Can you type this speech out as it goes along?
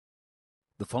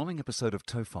The following episode of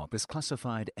TOFOP is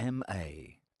classified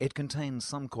MA. It contains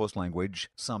some coarse language,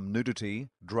 some nudity,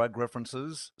 drug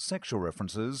references, sexual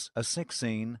references, a sex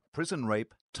scene, prison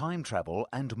rape, time travel,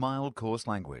 and mild coarse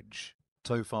language.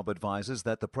 TOFOP advises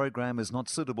that the program is not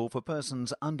suitable for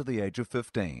persons under the age of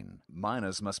 15.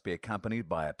 Minors must be accompanied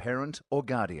by a parent or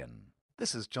guardian.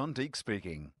 This is John Deek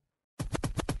speaking.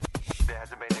 There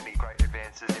hasn't been any great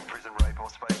advances in prison rape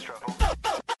or space travel.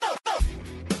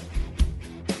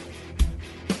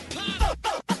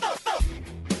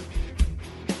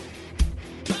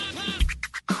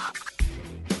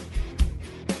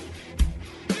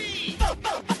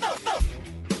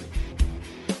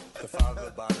 The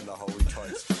Father, the Son, and the Holy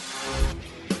Toast.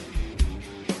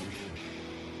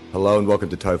 Hello and welcome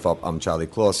to TOFOP. I'm Charlie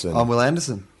Clausen. I'm Will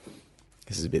Anderson.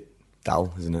 This is a bit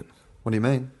dull, isn't it? What do you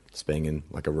mean? Just being in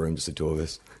like a room, just the two of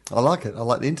us. I like it. I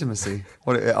like the intimacy.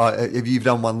 If you've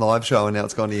done one live show and now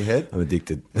it's gone to your head, I'm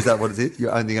addicted. is that what it is?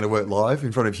 You're only going to work live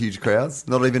in front of huge crowds,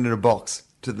 not even in a box,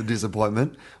 to the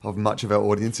disappointment of much of our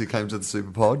audience who came to the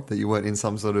Super Pod, that you weren't in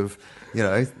some sort of,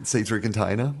 see-through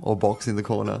container or box in the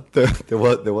corner.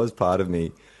 There was part of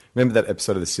me. Remember that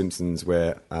episode of The Simpsons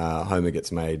where Homer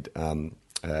gets made the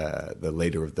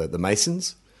leader of the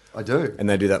Masons? I do. And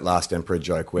they do that last Emperor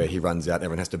joke where he runs out and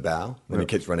everyone has to bow, and he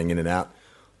keeps running in and out.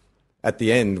 At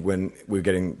the end, when we were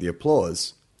getting the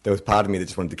applause, there was part of me that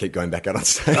just wanted to keep going back out on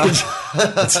stage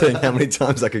and seeing how many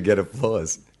times I could get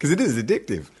applause. Because it is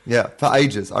addictive. Yeah, for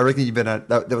ages. I reckon you've been at...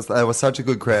 They were such a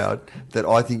good crowd that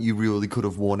I think you really could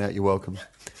have worn out your welcome.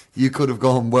 You could have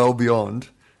gone well beyond...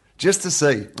 Just to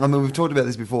see. I mean, we've talked about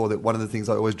this before, that one of the things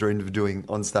I always dreamed of doing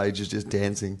on stage is just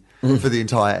dancing for the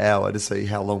entire hour to see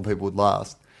how long people would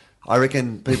last. I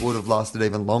reckon people would have lasted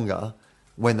even longer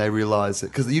when they realised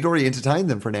it, because you'd already entertained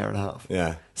them for an hour and a half.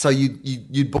 Yeah. So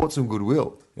you'd bought some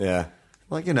goodwill. Yeah.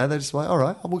 Like, they're just like, all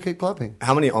right, we'll keep clapping.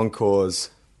 How many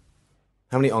encores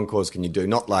can you do?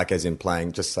 Not like as in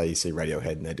playing, just say you see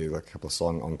Radiohead and they do like a couple of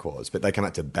song encores, but they come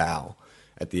out to bow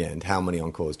at the end. How many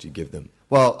encores do you give them?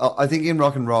 Well, I think in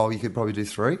rock and roll you could probably do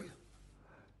 3.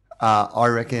 I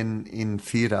reckon in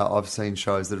theatre I've seen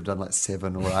shows that have done like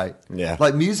 7 or 8. Yeah.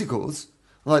 Like musicals,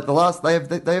 like they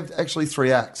have actually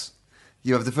 3 acts.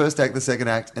 You have the first act, the second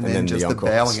act, and then just the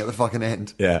bowing at the fucking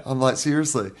end. Yeah. I'm like,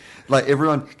 seriously. Like,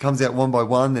 everyone comes out one by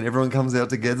one, then everyone comes out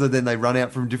together, then they run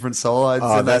out from different sides.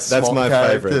 Oh, and that's my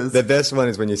favourite. The best one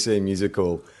is when you see a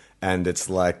musical and it's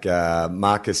like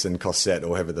Marcus and Cosette,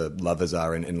 or whoever the lovers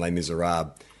are in Les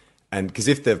Miserables. And because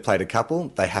if they've played a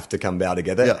couple, they have to come bow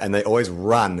together, and they always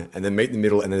run and then meet in the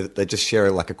middle, and they just share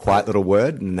like a quiet little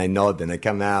word, and they nod, then they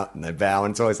come out and they bow,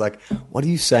 and it's always like, what are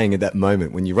you saying at that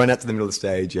moment when you run out to the middle of the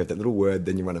stage? You have that little word,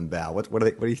 then you run and bow. What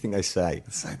do you think they say?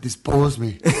 This bores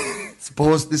me.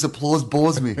 This applause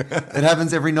bores me. It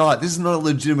happens every night. This is not a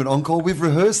legitimate encore. We've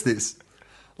rehearsed this.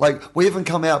 Like, we haven't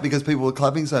come out because people were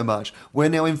clapping so much. We're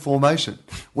now in formation.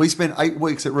 We spent 8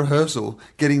 weeks at rehearsal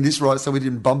getting this right so we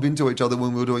didn't bump into each other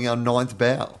when we were doing our 9th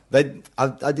bow.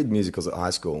 I did musicals at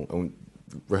high school, and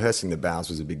rehearsing the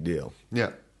bows was a big deal.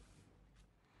 Yeah.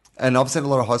 And I've seen a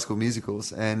lot of high school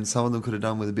musicals, and some of them could have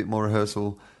done with a bit more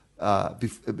rehearsal,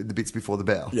 the bits before the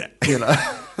bow. Yeah.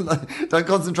 Don't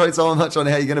concentrate so much on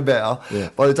how you're going to bow. Yeah.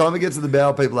 By the time it gets to the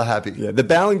bow, people are happy. Yeah, the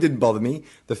bowing didn't bother me.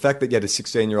 The fact that you had a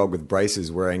 16-year-old with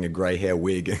braces wearing a grey hair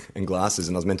wig and glasses,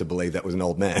 and I was meant to believe that was an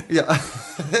old man. Yeah.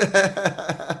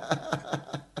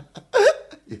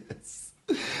 Yes.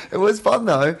 It was fun,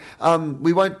 though.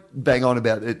 We won't bang on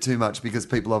about it too much because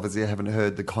people obviously haven't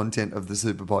heard the content of the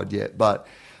Superpod yet, but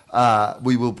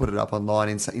we will put it up online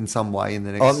in some way in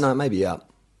the next... Oh, no, maybe up.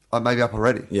 Maybe up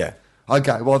already? Yeah.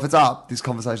 Okay, well, if it's up, this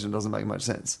conversation doesn't make much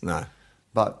sense. No.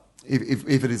 But if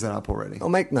it isn't up already...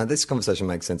 This conversation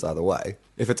makes sense either way.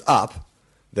 If it's up,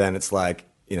 then it's like,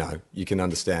 you can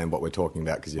understand what we're talking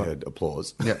about because you heard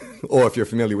applause. Yeah. Or if you're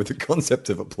familiar with the concept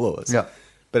of applause. Yeah.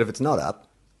 But if it's not up,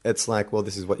 it's like, well,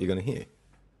 this is what you're going to hear.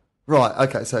 Right,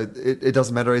 okay, so it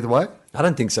doesn't matter either way? I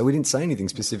don't think so. We didn't say anything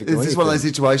specific. Is this one of those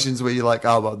situations where you're like,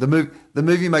 oh, well, the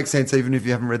movie makes sense even if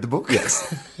you haven't read the book?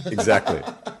 Yes, exactly.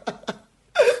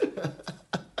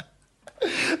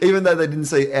 Even though they didn't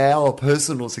see our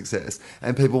personal success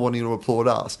and people wanting to applaud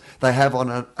us, they have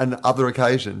on an other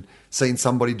occasion seen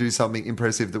somebody do something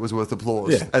impressive that was worth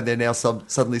applause, Yeah. and they're now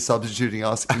suddenly substituting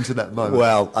us into that moment.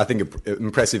 Well, I think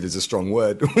impressive is a strong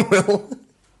word. Well,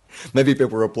 maybe people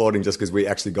were applauding just because we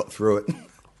actually got through it.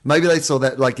 Maybe they saw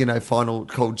that, Final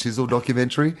Cold Chisel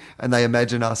documentary, and they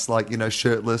imagine us,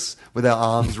 shirtless with our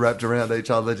arms wrapped around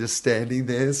each other, just standing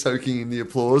there, soaking in the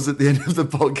applause at the end of the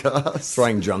podcast.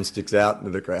 Throwing drumsticks out into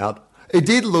the crowd. It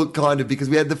did look kind of, because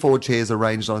we had the 4 chairs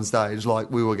arranged on stage like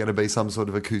we were going to be some sort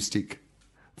of acoustic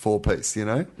 4-piece,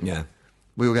 Yeah.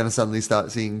 we were going to suddenly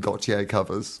start singing Gautier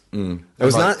covers. It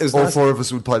was Like, nice. all four of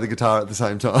us would play the guitar at the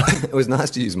same time. It was nice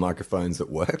to use microphones that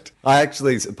worked. I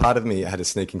actually, part of me had a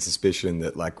sneaking suspicion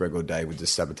that like Greg or Dave would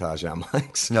just sabotage our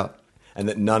mics. No. And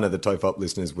that none of the TOFOP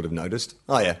listeners would have noticed.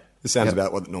 Oh yeah, this sounds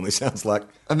about what it normally sounds like.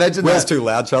 Imagine Will's that. too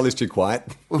loud, Charlie's too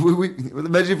quiet.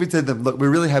 Imagine if we said to them, look, we're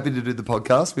really happy to do the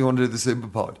podcast. We want to do the Super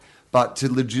Pod. But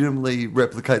to legitimately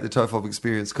replicate the TOFOP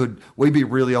experience, could we be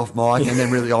really off mic and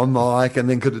then really on mic and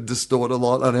then could it distort a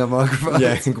lot on our microphones?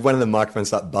 Yeah, one of the microphones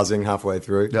start buzzing halfway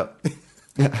through. Yep.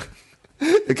 Yeah.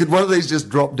 Could one of these just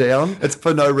drop down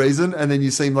for no reason and then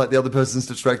you seem like the other person's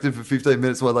distracted for 15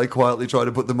 minutes while they quietly try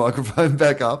to put the microphone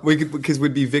back up? Because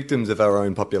we'd be victims of our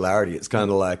own popularity. It's kind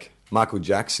of like Michael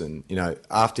Jackson, you know,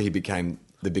 after he became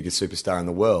the biggest superstar in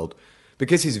the world,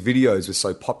 because his videos were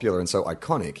so popular and so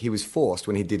iconic, he was forced,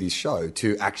 when he did his show,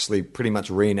 to actually pretty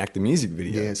much reenact the music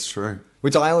video. Yeah, it's true.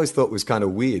 Which I always thought was kind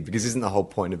of weird, because isn't the whole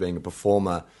point of being a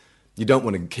performer, you don't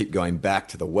want to keep going back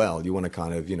to the well. You want to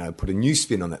kind of, you know, put a new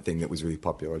spin on that thing that was really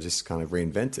popular, or just kind of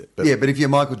reinvent it. But But if you're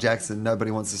Michael Jackson, nobody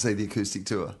wants to see the acoustic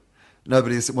tour.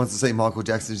 Nobody wants to see Michael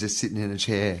Jackson just sitting in a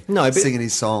chair singing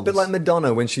his songs. But like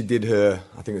Madonna, when she did her,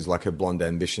 I think it was like her Blonde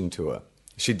Ambition tour,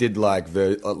 she did like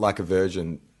a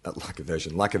virgin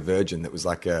that was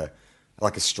like a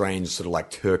strange sort of like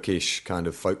Turkish kind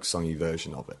of folk songy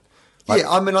version of it. Like,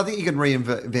 I mean, I think you can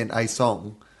reinvent a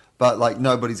song, but like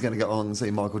nobody's going to go on and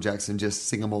see Michael Jackson just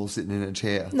sing them all sitting in a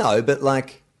chair. no, but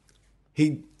like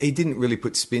he didn't really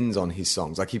put spins on his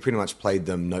songs. Like he pretty much played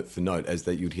them note for note as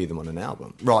that you'd hear them on an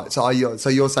album. Right. So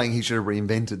you're saying he should have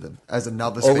reinvented them as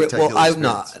another spectacular experience.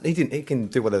 No, he didn't. He can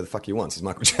do whatever the fuck he wants. He's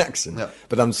Michael Jackson. Yeah.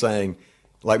 But I'm saying,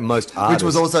 like most artists, Which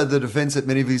was also the defence at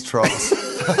many of his trials.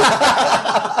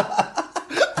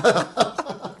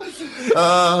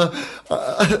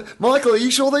 Michael, are you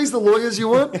sure these are the lawyers you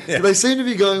want? Yeah. They seem to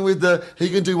be going with he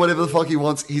can do whatever the fuck he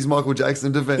wants, he's Michael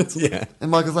Jackson defence. Yeah. And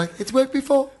Michael's like, it's worked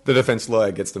before. The defence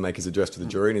lawyer gets to make his address to the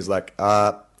jury and he's like,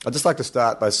 I'd just like to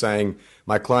start by saying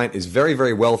my client is very,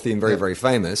 very wealthy and very, very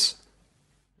famous.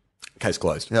 Case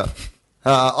closed. Yeah.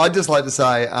 I'd just like to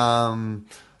say,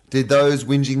 did those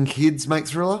whinging kids make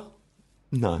Thriller?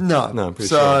 No, I'm pretty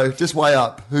so sure. just weigh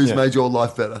up who's made your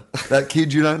life better. That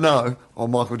kid you don't know or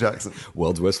Michael Jackson?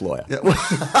 World's worst lawyer. Yeah.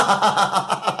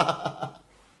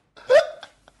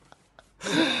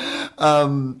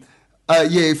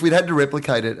 If we'd had to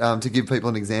replicate it, to give people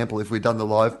an example, if we'd done the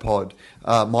live pod,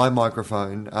 my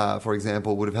microphone, for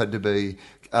example, would have had to be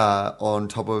on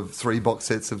top of 3 box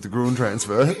sets of the Gruen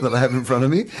Transfer that I have in front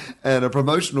of me, and a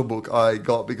promotional book I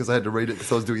got because I had to read it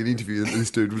because I was doing an interview that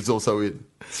this dude was also in.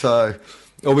 So...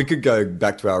 Or we could go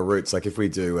back to our roots, like if we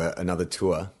do another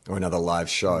tour or another live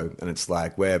show, and it's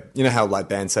like where, you know how like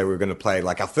bands say we're going to play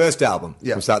like our first album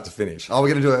from start to finish. Oh, we're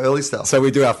going to do our early stuff. So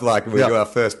we do our do our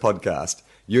first podcast.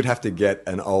 You'd have to get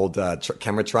an old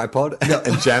camera tripod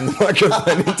and jam the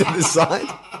microphone into the side,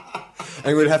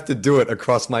 and we'd have to do it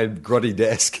across my grotty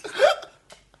desk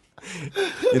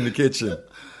in the kitchen.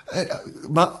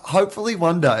 Hopefully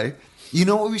one day. You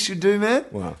know what we should do, man?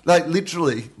 Wow. Like,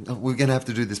 literally, we're going to have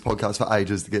to do this podcast for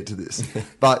ages to get to this.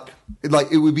 But, like,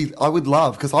 it would be, I would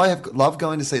love, because I love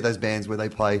going to see those bands where they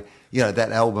play, you know,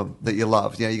 that album that you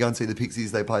love. You know, you go and see the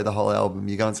Pixies, they play the whole album.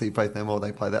 You go and see Faith No More,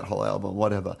 they play that whole album,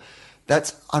 whatever.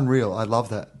 That's unreal. I love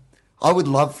that. I would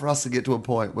love for us to get to a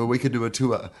point where we could do a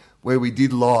tour where we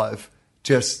did live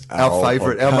just our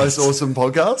favourite, our most awesome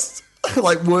podcasts,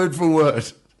 like word for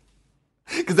word.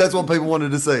 Because that's what people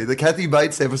wanted to see. The Kathy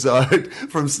Bates episode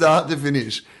from start to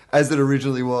finish, as it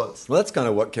originally was. Well, that's kind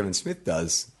of what Kevin Smith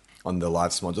does on the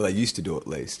live smodule. They used to do at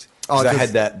least. Oh, they had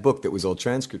that book that was all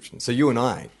transcription. So you and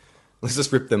I, let's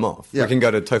just rip them off. Yeah. We can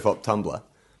go to TOFOP Tumblr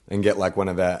and get one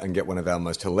of our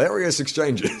most hilarious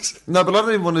exchanges. No, but I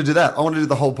don't even want to do that. I want to do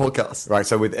the whole podcast. Right,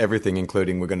 so with everything,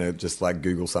 including we're going to just like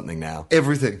Google something now.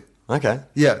 Everything. Okay.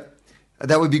 Yeah.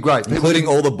 That would be great. Including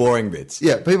all the boring bits.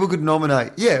 Yeah, people could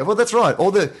nominate. Yeah, well, that's right.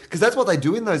 Because that's what they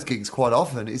do in those gigs quite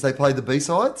often is they play the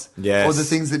B-sides. Yes. Or the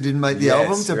things that didn't make the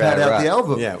album to pad out the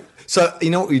album. Yeah. So,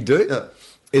 you know what we do? Yeah.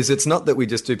 Is it's not that we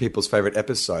just do people's favourite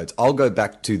episodes. I'll go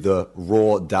back to the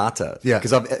raw data. Yeah.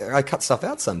 Because I cut stuff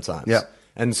out sometimes. Yeah.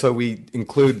 And so we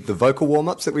include the vocal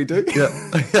warm-ups that we do. Yeah.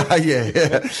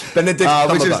 yeah. Benedict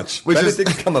Cumberbatch. Benedict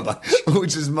Cumberbatch.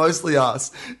 Which is mostly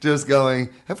us just going,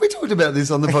 have we talked about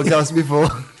this on the podcast before?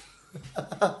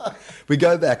 We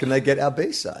go back and they get our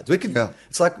B-sides. We could. Yeah.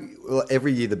 It's like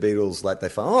every year the Beatles, like they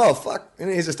find, oh fuck, and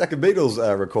here's a stack of Beatles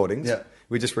recordings. Yeah.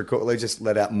 We just record. We just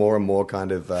let out more and more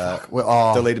kind of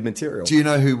Well, deleted material. Do you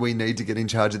know who we need to get in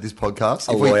charge of this podcast?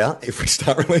 A lawyer. If we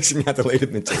start releasing our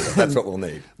deleted material, that's what we'll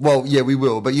need. Well, yeah, we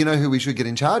will. But you know who we should get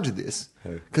in charge of this?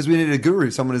 Who? Because we need a guru,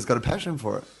 someone who's got a passion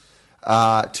for it.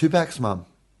 Tupac's mum.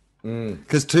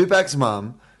 Because Tupac's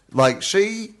mum, like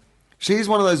she's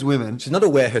one of those women. She's not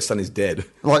aware her son is dead.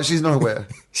 Like she's not aware.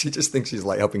 She just thinks she's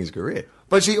like helping his career.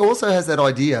 But she also has that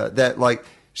idea that like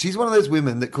she's one of those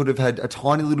women that could have had a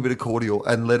tiny little bit of cordial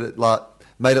and made it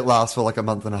last for like a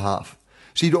month and a half.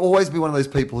 She'd always be one of those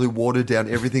people who watered down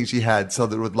everything she had so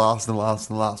that it would last and last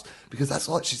and last. Because that's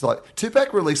like she's like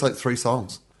Tupac released like 3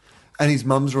 songs. And his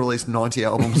mum's released 90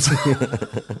 albums.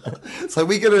 So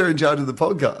we get her in charge of the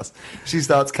podcast. She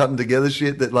starts cutting together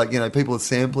shit that, like, you know, people are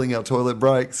sampling our toilet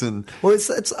breaks. And Well, it's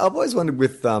I've always wondered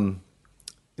with, you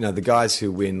know, the guys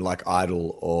who win like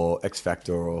Idol or X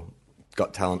Factor or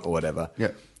Got Talent or whatever.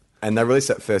 Yeah. And they release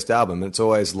that first album, and it's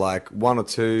always like 1 or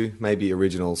 2 maybe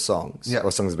original songs. Yeah.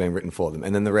 Or songs that have been written for them.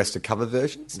 And then the rest are cover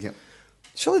versions. Yeah.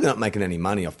 Surely they're not making any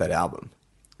money off that album.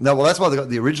 no, well, that's why they got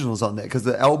the originals on there, because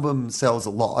the album sells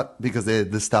a lot because they're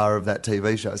the star of that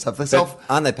TV show. So if they sell, But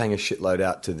aren't they paying a shitload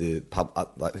out to the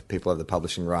like people who have the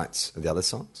publishing rights of the other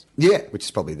songs? yeah, Which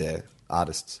is probably their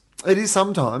artists. it is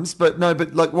sometimes, but no,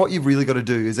 but like what you've really got to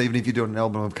do is, even if you're doing an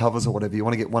album of covers or whatever, you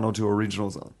want to get 1 or 2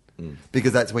 originals on,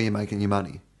 because that's where you're making your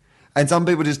money. And some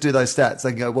people just do those stats.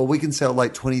 They go, well, we can sell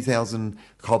like 20,000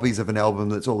 copies of an album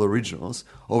that's all originals,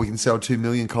 or we can sell 2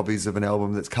 million copies of an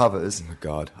album that's covers. Oh my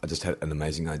God, I just had an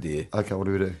amazing idea. Okay, what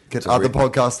do we do? Get a other re-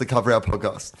 podcasts to cover our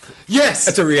podcast. Yes!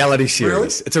 It's a reality series. Really?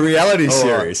 It's a reality All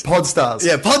right. series. Podstars.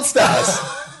 Yeah,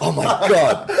 Podstars. Oh my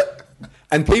God.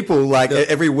 And people, like,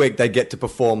 every week they get to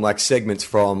perform, like, segments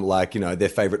from, like, you know, their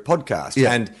favourite podcast.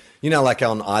 Yeah. And, you know, like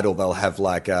on Idol, they'll have,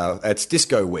 like, it's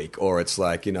Disco Week, or it's,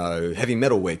 like, you know, Heavy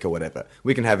Metal Week, or whatever.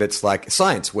 We can have it's, like,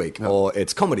 Science Week, or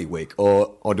it's Comedy Week,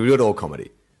 or do we do it all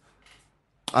comedy?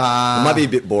 It might be a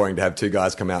bit boring to have 2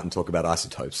 guys come out and talk about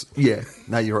isotopes. Yeah,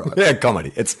 no, you're right. Yeah,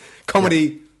 comedy. It's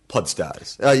comedy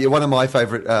Podstars. Yeah, one of my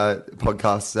favourite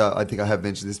podcasts, I think I have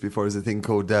mentioned this before, is a thing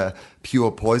called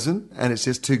Pure Poison. And it's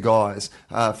just 2 guys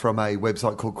from a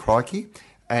website called Crikey.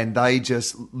 And they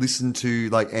just listen to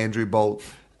like Andrew Bolt,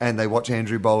 and they watch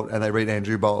Andrew Bolt, and they read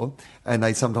Andrew Bolt. And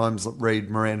they sometimes read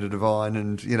Miranda Devine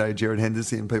and, you know, Jared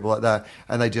Henderson and people like that.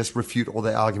 And they just refute all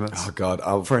their arguments. Oh,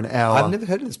 God. For an hour. I've never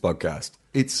heard of this podcast.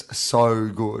 It's so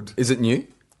good. Is it new?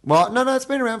 Well, no, it's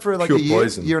been around for like Pure a year,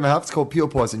 Poison. year and a half. It's called Pure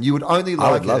Poison. You would only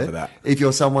like would love it that. if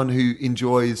you're someone who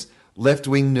enjoys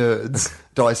left-wing nerds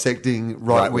dissecting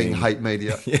right-wing Right-wing. hate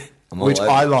media, Yeah, I'm all which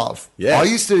over I it. love. Yeah. I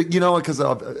used to, you know, because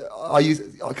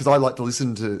I like to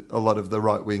listen to a lot of the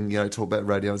right-wing, you know, talk about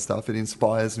radio and stuff. It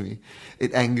inspires me.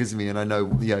 It angers me, and I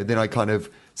know, you know, then I kind of,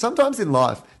 sometimes in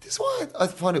life, this is why I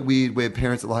find it weird where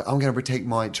parents are like, I'm going to protect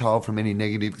my child from any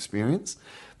negative experience.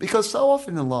 Because so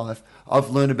often in life, I've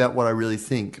learned about what I really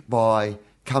think by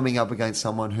coming up against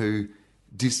someone who,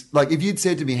 like if you'd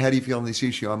said to me, how do you feel on this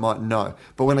issue, I might know.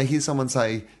 But when I hear someone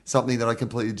say something that I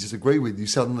completely disagree with, you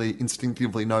suddenly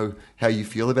instinctively know how you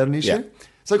feel about an issue. Yeah.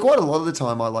 So quite a lot of the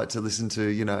time I like to listen to,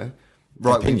 you know,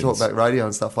 right-wing Opinions. talk about radio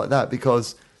and stuff like that,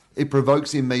 because it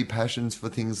provokes in me passions for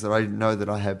things that I didn't know that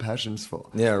I had passions for.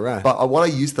 Yeah, right. But what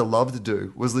I used to love to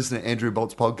do was listen to Andrew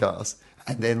Bolt's podcast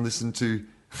and then listen to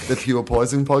the Pure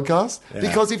Poison podcast. Yeah.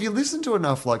 Because if you listen to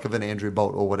enough like of an Andrew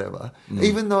Bolt or whatever,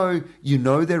 even though you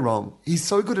know they're wrong, he's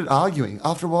so good at arguing.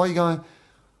 After a while you're going,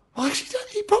 well, actually,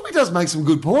 he probably does make some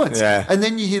good points. Yeah. And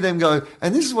then you hear them go,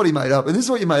 and this is what he made up, and this is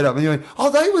what you made up. And you're going, oh,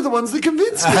 they were the ones that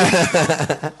convinced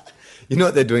me. You know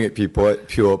what they're doing at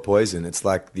Pure Poison? It's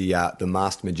like the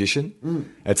masked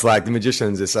magician. It's like the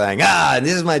magicians are saying,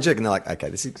 this is magic. And they're like, okay,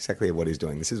 this is exactly what he's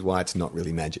doing. This is why it's not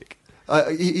really magic.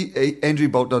 Andrew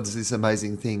Bolt does this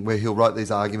amazing thing where he'll write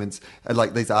these arguments and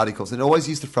like these articles, and it always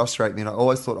used to frustrate me, and I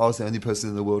always thought I was the only person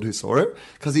in the world who saw it,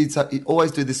 because he'd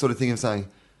always do this sort of thing of saying,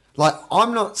 like,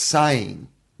 I'm not saying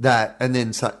that, and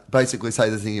then basically say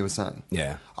the thing he was saying.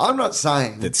 Yeah. I'm not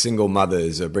saying That single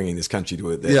mothers are bringing this country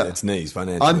to its knees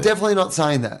financially. I'm definitely not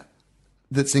saying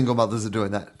that single mothers are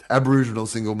doing that. Aboriginal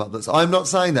single mothers. I'm not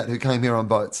saying that, who came here on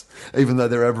boats, even though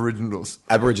they're Aboriginals.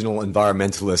 Aboriginal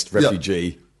environmentalist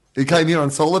refugee. Who came here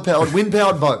on solar-powered,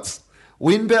 wind-powered boats.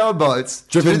 Wind-powered boats.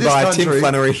 Driven to this by country. Tim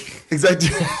Flannery. Exactly.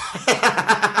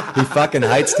 He fucking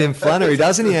hates Tim Flannery,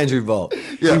 doesn't he, Andrew Bolt?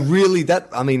 Yeah. He really,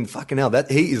 fucking hell,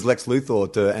 he is Lex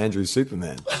Luthor to Andrew's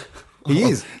Superman. He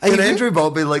is. Can Andrew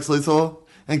Bolt be Lex Luthor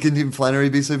And can Tim Flannery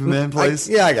be Superman, please?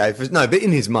 Okay. No, but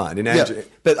in his mind, in Andrew, Yeah.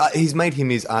 but he's made him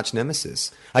his arch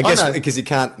nemesis. I guess know. because he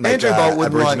can't make Andrew Bolt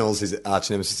wouldn't Aboriginals his arch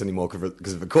nemesis anymore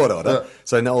because of a court order. Yeah.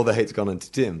 So now all the hate's gone into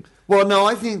Tim. Well, no,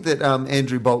 I think that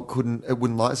Andrew Bolt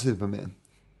wouldn't like Superman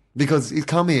because he's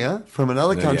come here from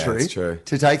another Yeah, country that's true.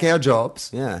 to take our jobs.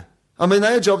 Yeah. I mean,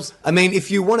 they are jobs. I mean, if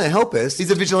you want to help us,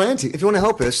 He's a vigilante. if you want to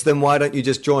help us, then why don't you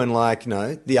just join, like,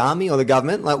 the army or the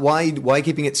government? Like, why are you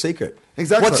keeping it secret?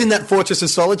 Exactly. What's in that fortress of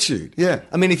solitude? Yeah.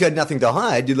 I mean, if you had nothing to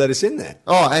hide, you'd let us in there.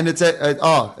 Oh, and it's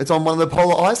on one of the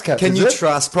polar ice caps. Can is you it?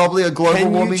 trust? Probably a global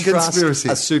can you warming trust conspiracy.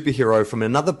 a superhero from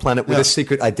another planet with Yeah. a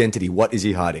secret identity? What is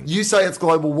he hiding? You say it's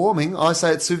global warming. I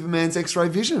say it's Superman's X-ray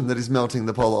vision that is melting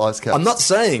the polar ice caps. I'm not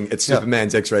saying it's Yeah.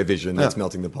 Superman's X-ray vision that's Yeah.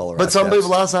 melting the polar But ice some caps.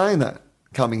 people are saying that.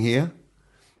 Coming here,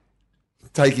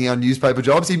 taking our newspaper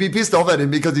jobs. He'd be pissed off at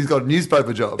him because he's got a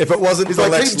newspaper job. If it wasn't he's for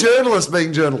like, Lex- keep journalists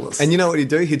being journalists. And you know what he'd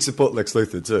do? He'd support Lex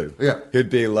Luthor too. Yeah. He'd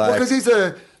be like... because he's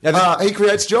he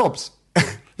creates jobs.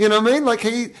 You know what I mean? Like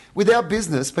without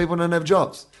business, people don't have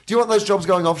jobs. Do you want those jobs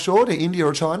going offshore to India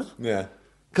or China? Yeah.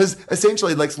 Because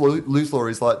essentially Lex Luthor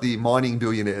is like the mining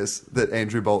billionaires that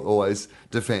Andrew Bolt always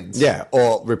defends. Yeah,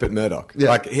 or Rupert Murdoch. Yeah.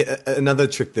 Like another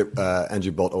trick that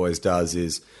Andrew Bolt always does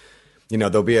is,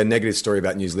 there'll be a negative story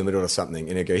about News Limited or something,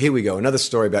 and he'll go, here we go, another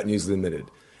story about News Limited.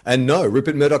 And no,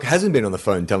 Rupert Murdoch hasn't been on the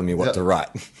phone telling me what to write.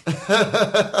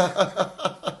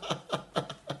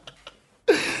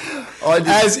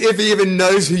 As if he even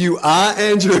knows who you are,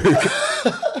 Andrew.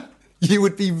 You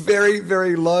would be very,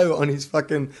 very low on his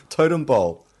fucking totem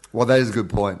pole. Well, that is a good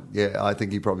point. Yeah, I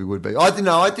think he probably would be. I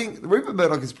think Rupert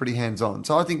Murdoch is pretty hands-on,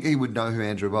 so I think he would know who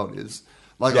Andrew Bolt is.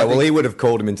 Like, Yeah, well, he would have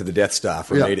called him into the Death Star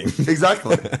for a meeting.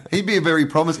 Exactly. He'd be a very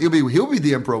promising. He'll be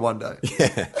the emperor one day.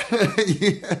 Yeah.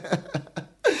 Yeah.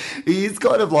 He's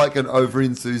kind of like an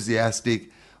over-enthusiastic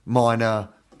minor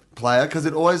player because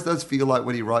it always does feel like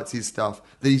when he writes his stuff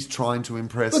that he's trying to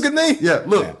impress. Look at me. Yeah,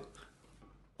 look. Yeah.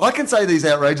 I can say these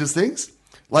outrageous things.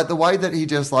 Like the way that he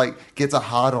just like gets a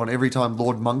hard on every time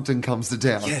Lord Monkton comes to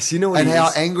town. Yes, you know what and he how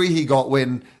is. angry he got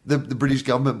when the British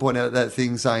government pointed out that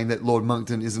thing saying that Lord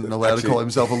Monkton isn't allowed to call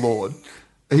himself a lord.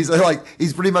 He's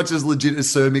pretty much as legit as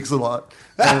Sir Mix-a-Lot,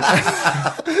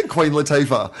 Queen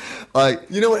Latifah. Like,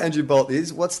 You know what Andrew Bolt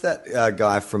is? What's that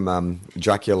guy from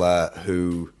Dracula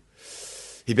who...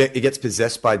 He gets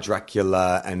possessed by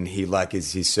Dracula and he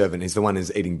is his servant. He's the one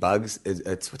who's eating bugs.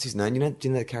 What's his name? Do you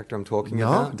know the character I'm talking no,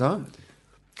 about? don't.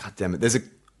 God damn it.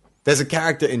 There's a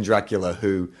character in Dracula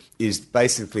who is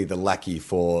basically the lackey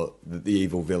for the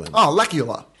evil villain. Oh,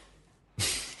 Lacula.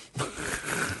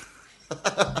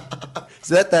 Is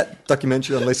that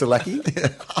documentary on Lisa Lackey?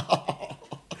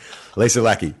 Lisa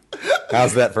Lackey.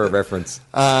 How's that for a reference?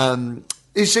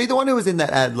 Is she the one who was in that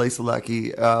ad, Lisa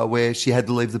Lucky, where she had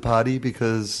to leave the party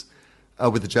because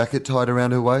with the jacket tied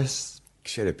around her waist?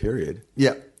 She had a period.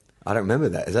 Yeah. I don't remember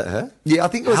that. Is that her? Yeah, I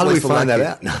think it was How do Lisa we find Lackey.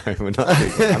 that out? No, we're not.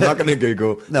 I'm not going to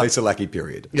Google No. Lisa Lackey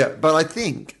period. Yeah, but I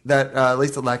think that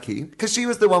Lisa Lackey, because she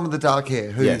was the one with the dark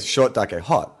hair. Who, Yes, short, dark hair,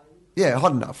 hot. Yeah,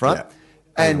 hot enough, right? Yeah.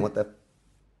 And what the...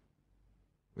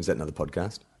 Was that another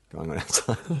podcast going on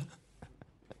outside?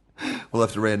 we'll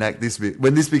have to reenact this bit.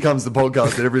 When this becomes the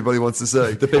podcast that everybody wants to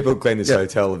see. The people who clean this Yeah.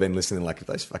 hotel have been listening like, if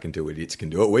those fucking two idiots can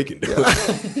do it, we can do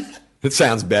it. It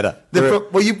sounds better.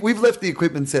 We've left the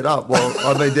equipment set up while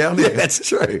I've been down Yeah, here. that's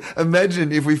true.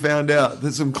 Imagine if we found out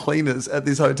that some cleaners at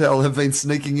this hotel have been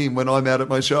sneaking in when I'm out at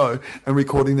my show and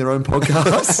recording their own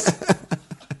podcasts.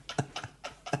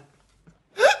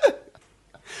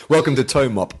 Welcome to Toe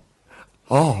Mop.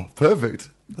 Oh, perfect.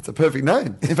 That's a perfect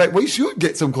name. In fact, we should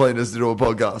get some cleaners to do a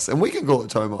podcast and we can call it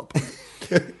Toe Mop.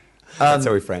 That's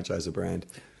how we franchise a brand.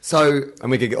 So,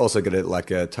 And we could also get it like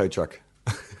a tow truck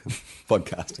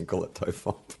podcast and call it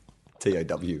TOFOP.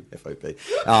 TOWFOP.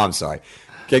 Oh, I'm sorry.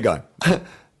 Keep going. and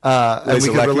Lisa we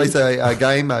could Lackey. release a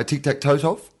game,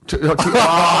 Tic-Tac-Toe-Toff.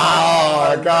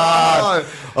 Oh, God.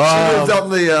 Should have done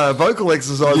the vocal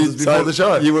exercises before the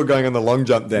show. You were going on the long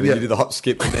jump then, and Yeah. you did the hop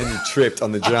skip, and then you tripped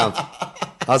on the jump.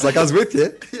 I was like, I was with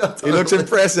you. Yeah, He looks totally.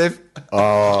 impressive.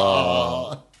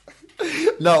 Oh.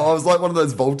 No, I was like one of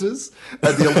those vaulters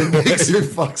at the Olympics who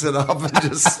fucks it up and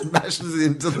just smashes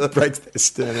into the... Breaks their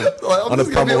sternum Like, I'm on a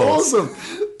just going to be pommel horse. awesome.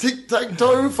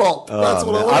 Tic-tac-toe-fop. That's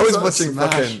what Man, I want. I was to watching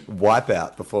smash. fucking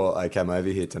Wipeout before I came over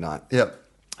here tonight. Yep.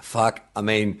 Fuck. I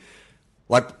mean,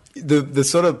 like the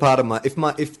sort of part of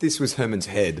if this was Herman's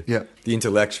head, Yeah. the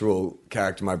intellectual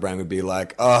character in my brain would be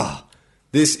like, oh,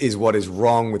 this is what is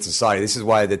wrong with society. This is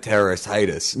why the terrorists hate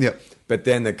us. Yeah. But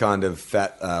then the kind of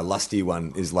fat, lusty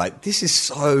one is like, this is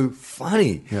so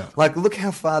funny. Yeah. Like, look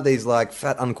how far these like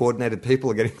fat, uncoordinated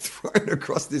people are getting thrown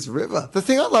across this river. The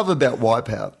thing I love about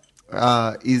Wipeout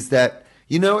is that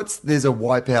You know, there's a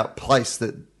wipeout place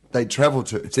that they travel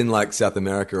to. It's in like South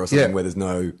America or something Yeah. where there's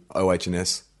no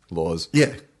OH&S laws. Yeah.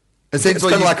 It's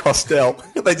Essentially, kind of like Hostel.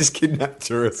 They just kidnap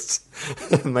tourists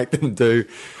and make them do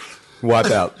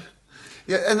wipeout.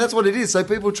 yeah, and that's what it is. So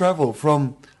people travel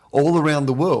from all around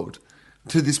the world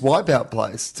to this wipeout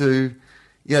place to,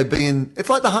 it's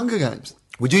like the Hunger Games.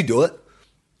 Would you do it?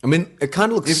 I mean, it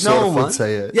kind of looks If sort no of one fun. would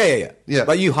say it. Yeah. Yeah.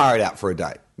 Like you hire it out for a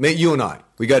day. Me, you and I,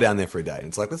 we go down there for a day. And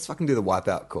it's like, let's fucking do the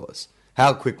wipeout course.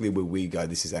 How quickly will we go?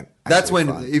 This is That's when,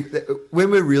 fun.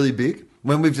 when we're really big,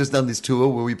 when we've just done this tour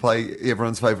where we play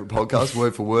everyone's favourite podcast,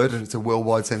 word for word, and it's a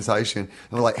worldwide sensation.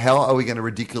 And we're like, how are we going to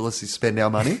ridiculously spend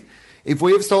our money? If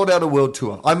we have sold out a world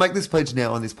tour, I make this pledge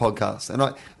now on this podcast, and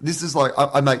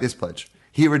I make this pledge.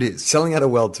 Here it is. Selling out a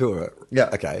world tour. Yeah.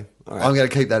 Okay. All right. I'm going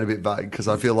to keep that a bit vague because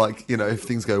I feel like, if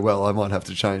things go well, I might have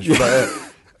to change. But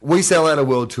we sell out a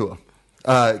world tour.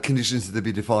 Conditions to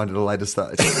be defined at a later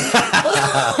stage.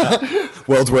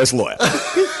 World's worst lawyer.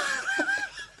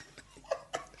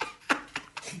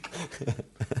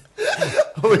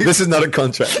 This is not a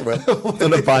contract, bro.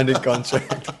 Not a binding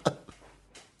contract.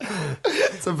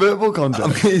 It's a verbal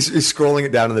contract. He's scrolling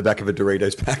it down on the back of a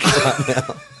Doritos packet right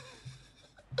now.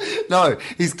 No,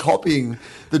 he's copying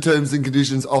the terms and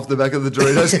conditions off the back of the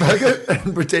Doritos packet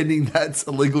and pretending that's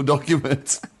a legal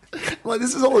document. Like,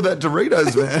 this is all about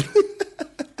Doritos, man.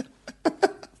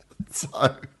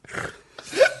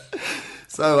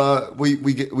 So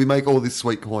we make all this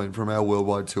sweet coin from our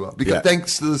worldwide tour because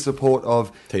thanks to the support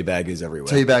of Teabaggers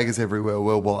everywhere. Teabaggers everywhere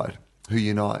worldwide who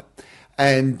unite.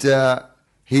 And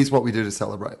here's what we do to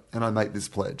celebrate. And I make this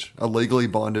pledge, a legally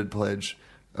binded pledge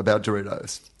about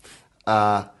Doritos,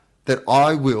 that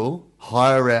I will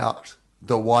hire out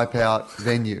the Wipeout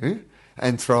venue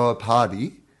and throw a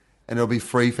party. And it'll be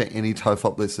free for any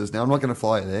TOFOP listeners. Now, I'm not going to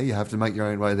fly you there. You have to make your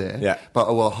own way there. Yeah. But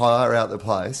I will hire out the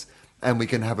place and we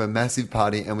can have a massive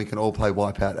party and we can all play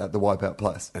Wipeout at the Wipeout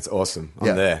place. That's awesome.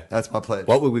 I'm there. That's my pledge.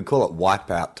 What would we call it?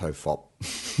 Wipeout TOFOP.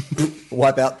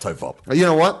 Wipeout TOFOP. You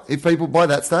know what? If people, by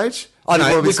that stage... I know.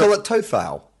 people will We be call it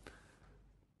TOFOW.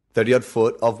 30-odd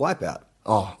foot of wipeout.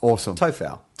 Oh, awesome.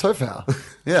 TOFOW. TOFOW.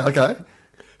 Yeah, okay.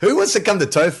 Who wants to come to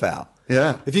TOFOW?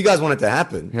 Yeah. If you guys want it to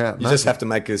happen, Yeah, you just have to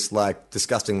make us like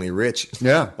disgustingly rich.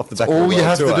 Yeah. Off the back All of a you world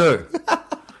have tour. to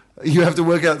do. You have to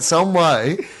work out some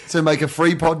way to make a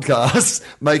free podcast,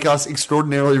 make us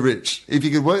extraordinarily rich. If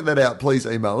you could work that out, please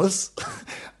email us.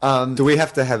 Do we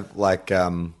have to have like? I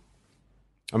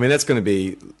mean, that's going to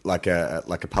be like a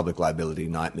public liability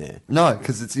nightmare. No,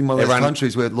 because it's in one of those Everyone-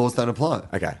 countries where laws don't apply.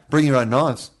 Okay. Bring your own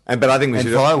knives. But I think we And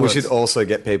should fireworks. also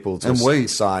get people to And weed.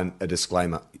 sign a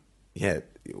disclaimer. Yeah,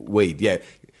 weed. Yeah,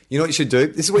 you know what you should do?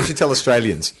 This is what you should tell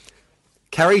Australians: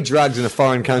 carry drugs in a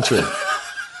foreign country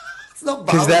It's not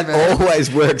because Bali, that man.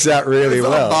 always works out really It's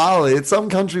not well. Bali. It's some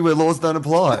country where laws don't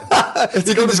apply.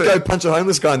 You can just go punch a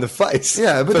homeless guy in the face.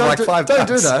 Yeah, but for don't, like $5. don't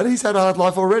do that. He's had a hard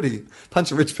life already.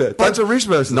 Punch a rich person. Punch a rich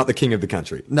person. Not the king of the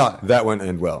country. No. That won't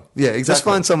end well. Yeah, Just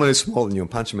exactly. find someone who's smaller than you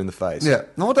and punch him in the face. Yeah.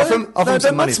 No, Offer him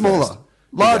some money much smaller. first.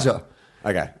 Larger.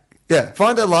 Okay. Yeah,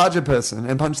 find a larger person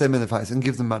and punch them in the face and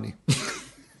give them money.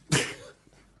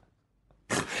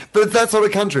 But it's that sort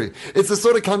of country. It's the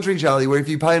sort of country, Charlie, where if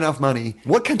you pay enough money,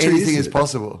 What country anything is is it?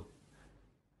 possible.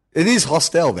 It is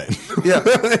hostel then. Yeah.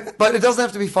 But it doesn't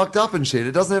have to be fucked up and shit.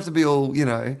 It doesn't have to be all,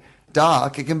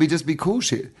 dark. It can be just be cool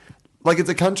shit. Like it's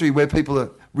a country where people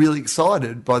are really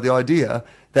excited by the idea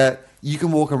that you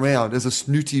can walk around as a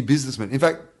snooty businessman. In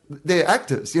fact, they're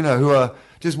actors, who are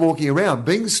just walking around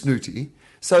being snooty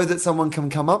so that someone can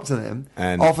come up to them,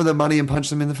 And- offer them money and punch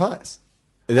them in the face.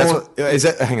 Is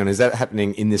that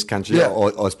happening in this country Yeah.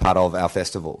 or as part of our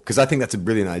festival? Because I think that's a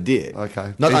brilliant idea.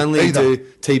 Okay. Not only Either. do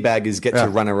teabaggers get Yeah.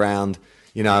 to run around,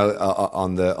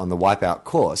 on the wipeout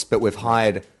course, but we've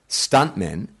hired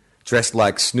stuntmen dressed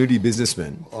like snooty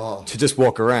businessmen to just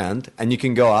walk around, and you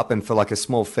can go up and for like a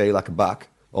small fee, like $1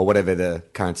 or whatever the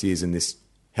currency is in this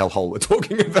hellhole we're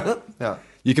talking about, Yeah.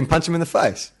 you can punch them in the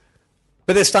face.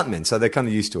 But they're stuntmen, so they're kind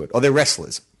of used to it. Or they're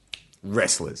wrestlers.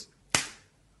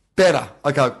 Better.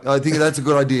 Okay, I think that's a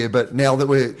good idea. But now that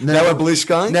we're blue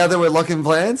skying? now that we're locking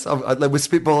plans, we're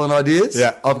spitballing ideas.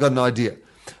 Yeah. I've got an idea.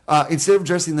 Instead of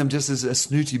dressing them just as a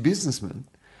snooty businessman,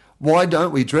 why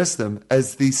don't we dress them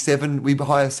as the 7? We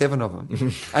hire 7 of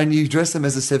them, and you dress them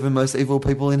as the 7 most evil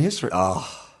people in history. Oh,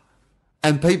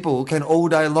 And people can all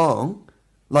day long,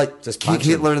 Just kick punch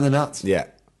Hitler them. in the nuts. yeah.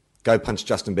 Go punch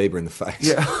Justin Bieber in the face.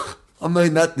 Yeah. I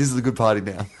mean, this is a good party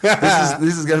now.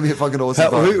 This is going to be a fucking awesome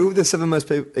party. Who are the 7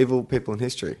 most evil people in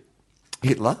history?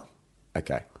 Hitler?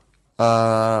 Okay.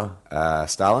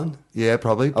 Stalin? Yeah,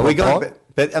 probably. Are we Pol going Pot?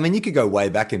 But, I mean, you could go way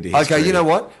back into history. Okay, you know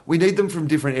what? We need them from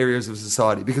different areas of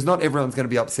society because not everyone's going to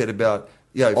be upset about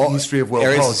history of world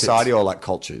areas politics. of society or like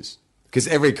cultures. Because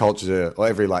every culture or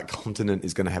every like continent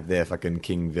is going to have their fucking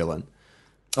king villain.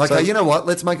 Okay, So- you know what?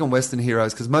 Let's make them Western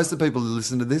heroes because most of the people who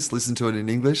listen to this listen to it in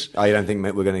English. Oh, you don't think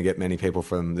we're going to get many people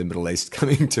from the Middle East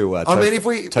coming to I mean, if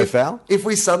TOFOW? if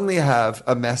we suddenly have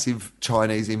a massive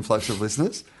Chinese influx of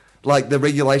listeners, like the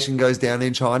regulation goes down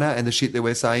in China and the shit that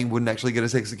we're saying wouldn't actually get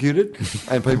us executed,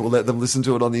 and people let them listen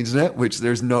to it on the internet, which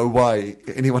there's no way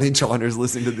anyone in China is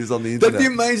listening to this on the internet. That'd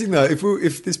be amazing, though,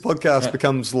 if this podcast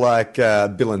becomes like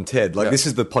Bill and Ted. Like, this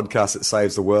is the podcast that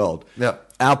saves the world. Yeah.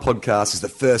 Our podcast is the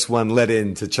first one let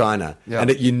into China, and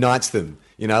it unites them.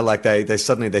 You know, like they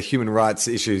suddenly, their human rights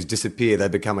issues disappear. They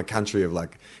become a country of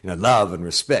like, love and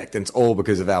respect. And it's all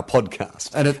because of our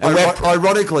podcast. And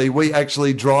ironically, we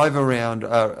actually drive around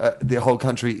the whole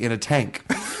country in a tank,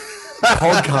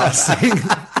 podcasting,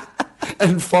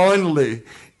 and finally,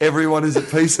 everyone is at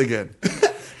peace again.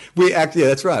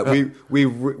 That's right. We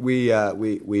reinvent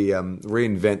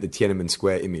the Tiananmen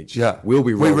Square image. Yeah, we'll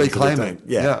be we rolling to the reclaim tank.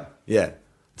 it. Yeah.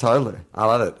 Totally. I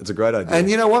love it. It's a great idea. And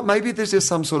you know what? Maybe there's just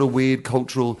some sort of weird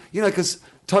cultural, because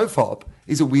TOFOP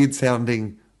is a weird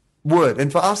sounding word.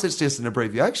 And for us, it's just an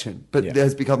abbreviation, but it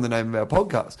has become the name of our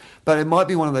podcast. But it might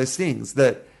be one of those things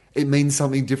that it means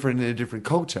something different in a different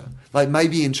culture. Like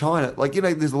maybe in China,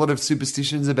 there's a lot of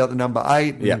superstitions about the number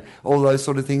 8 and all those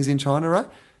sort of things in China, right?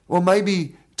 Well,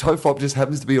 maybe TOFOP just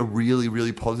happens to be a really,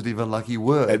 really positive and lucky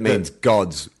word. It means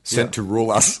God's sent to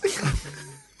rule us.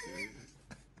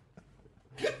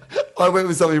 I went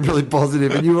with something really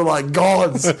positive, and you were like,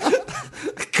 God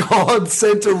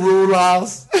sent to rule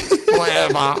us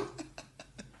forever.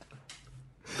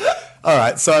 All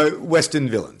right, so Western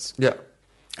villains. Yeah.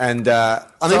 And,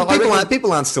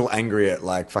 people aren't still angry at,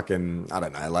 like, fucking, I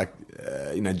don't know, like,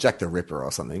 Jack the Ripper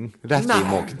or something. It'd have to be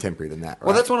more contemporary than that, right?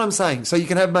 Well, that's what I'm saying. So you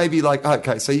can have maybe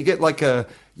so you get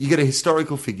a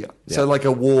historical figure. Yeah. So like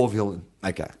a war villain.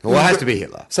 Okay. Well, it has to be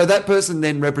Hitler. So that person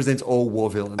then represents all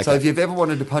war villains. Okay. So if you've ever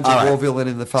wanted to punch a war villain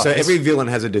in the face. So every villain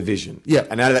has a division. Yeah.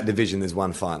 And out of that division, there's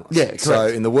one finalist. Yeah, correct. So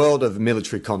in the world of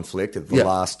military conflict of the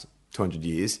last 200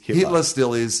 years, Hitler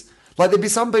still is. Like there'd be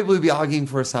some people who'd be arguing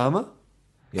for Osama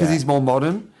because he's more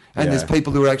modern. And there's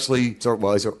people who are actually... he's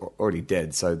already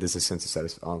dead, so there's a sense of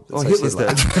satisfaction. Oh, Hitler's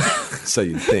dead. So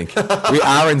you'd think. We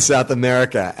are in South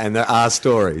America, and there are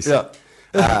stories. Yeah.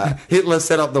 Hitler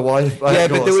set up the White House. Yeah,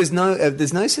 but there's no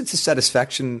sense of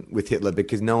satisfaction with Hitler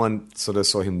because no one sort of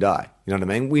saw him die. You know what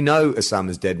I mean? We know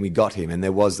Osama's dead, and we got him, and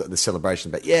there was the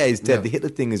celebration. But he's dead. Yeah. The Hitler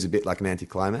thing is a bit like an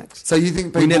anticlimax. So you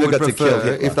think people would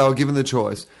prefer, if they were given the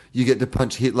choice, you get to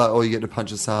punch Hitler or you get to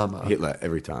punch Osama? Hitler,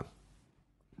 every time.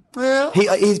 Well, he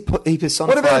personifies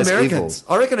what about Americans?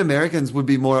 Evil. I reckon Americans would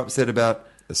be more upset about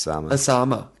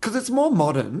Osama because it's more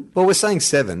modern. Well, we're saying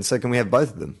 7, so can we have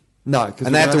both of them? No,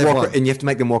 because they have to walk, and you have to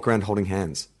make them walk around holding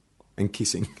hands and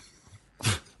kissing.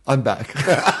 I'm back.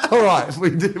 All right,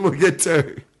 we'll get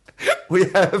 2. We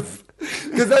have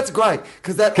because that's great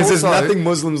because there's nothing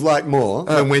Muslims like more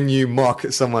than when you mock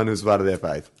someone who's part of their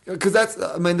faith. Because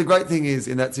the great thing is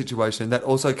in that situation that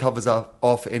also covers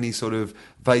off any sort of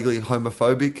vaguely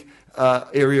homophobic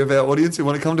area of our audience who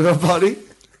want to come to our party.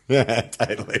 Yeah,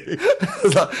 totally.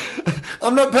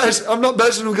 I'm not bashing them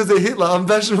because they're Hitler. I'm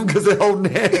bashing them because they're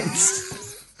holding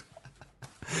hands.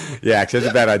 Yeah, actually,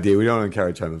 that's a bad idea. We don't want to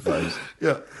encourage homophobes.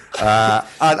 Yeah. I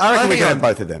reckon we can have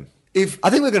both of them. I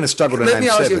think we're going to struggle to name 7.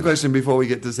 Let me ask you a question before we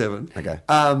get to 7. Okay.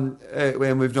 And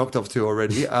we've knocked off 2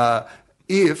 already.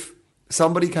 If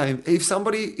Hitler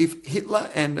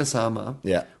and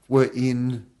Osama were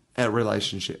in a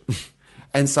relationship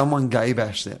and someone gay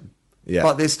bashed them,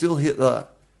 but they're still Hitler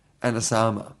and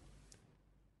Osama.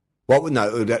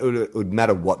 It would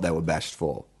matter what they were bashed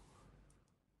for.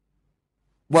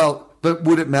 Well, but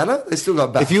would it matter? They still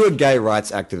got bashed. If you were a gay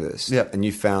rights activist and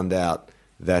you found out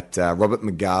that Robert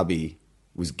Mugabe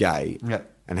was gay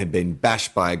and had been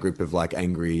bashed by a group of like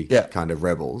angry kind of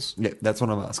rebels. Yeah, that's what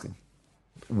I'm asking.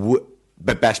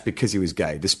 But bashed because he was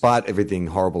gay, despite everything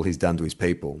horrible he's done to his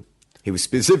people. He was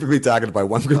specifically targeted by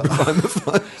one group of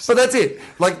homophobes. But that's it.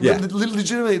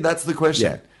 Legitimately, that's the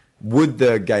question. Yeah. Would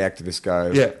the gay activist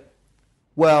go,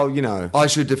 well, I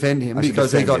should defend him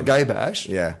because he got gay bashed?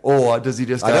 Yeah. Or does he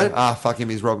just go, fuck him,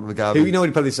 he's Robert Mugabe? You know what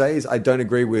he'd probably say is, I don't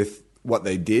agree with what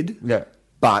they did. Yeah.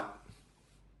 But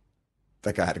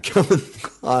that guy had to come.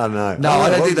 I don't know. No,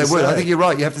 I don't think they would. I think you're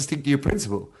right. You have to stick to your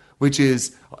principle, which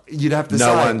is you'd have to say,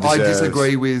 I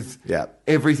disagree with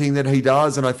everything that he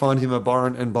does and I find him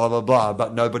abhorrent and blah, blah, blah,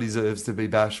 but nobody deserves to be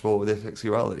bashed for their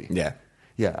sexuality. Yeah.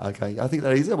 Yeah, okay. I think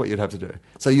that is what you'd have to do.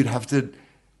 So you'd have to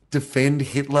defend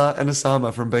Hitler and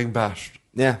Osama from being bashed.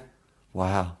 Yeah.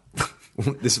 Wow.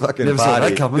 This fucking Never saw that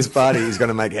party. coming. This party is going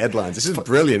to make headlines. This is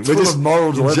brilliant. We're full just of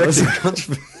moral dilemmas. injecting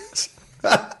controversy.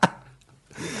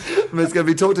 I mean, it's going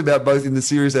to be talked about both in the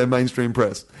serious and mainstream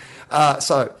press.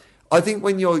 So I think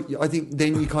then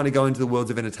you kind of go into the worlds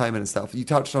of entertainment and stuff. You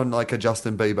touched on like a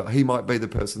Justin Bieber. He might be the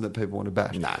person that people want to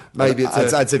bash. No, maybe it's I'd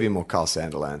say it'd be more Carl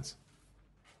Sanderlands.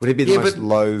 Would he be the most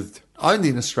loathed? only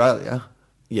in Australia.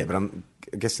 Yeah, but I'm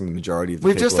guessing the majority of the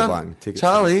We've people just are done buying tickets.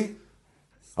 Charlie.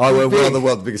 Oh, we're big. on the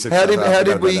world's biggest. How did I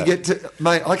forgot we about get to,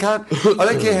 mate? I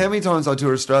don't care how many times I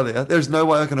tour Australia. There's no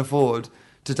way I can afford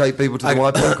to take people to the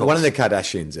white that. people. One of the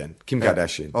Kardashians, then Kim Yeah.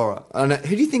 Kardashian. All right. I don't know,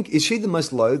 who do you think is she the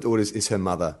most loathed, or is her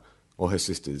mother or her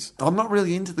sisters? I'm not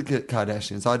really into the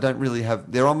Kardashians. I don't really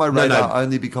have. They're on my No, radar no.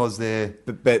 only because they're.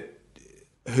 But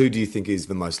who do you think is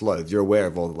the most loathed? You're aware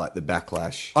of all like the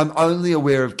backlash. I'm only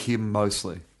aware of Kim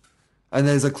mostly, and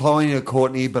there's a Chloe and a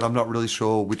Courtney, but I'm not really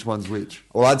sure which one's which.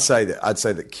 Well, I'd say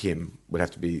that Kim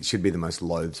should be the most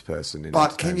loathed person in.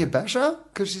 But can you entertainment. bash her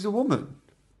because she's a woman?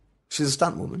 She's a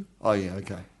stunt woman. Oh yeah,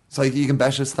 okay. So you can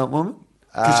bash a stunt woman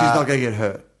because she's not going to get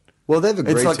hurt. Well, they've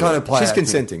agreed It's like to kind it. of play. She's acting.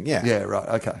 consenting. Yeah. Yeah. Right.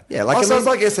 Okay. Yeah, like, Oh, I so it's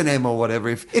mean- like S&M or whatever.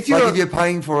 If you're if you're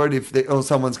paying for it, or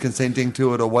someone's consenting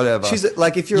to it or whatever. She's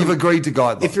like if you're you've agreed to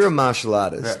guidelines. If you're a martial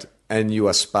artist Yeah. and you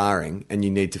are sparring and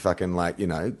you need to fucking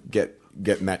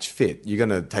get match fit, you're going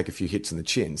to take a few hits in the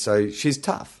chin. So she's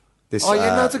tough. This, Oh, yeah,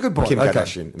 no, that's a good point. Kim Okay.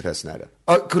 Kardashian impersonator.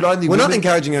 Could only We're not women-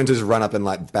 encouraging her to just run up and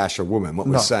like bash a woman. What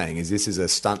No. we're saying is this is a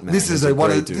stunt man. This is who's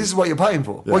what agreed to- this is what you're paying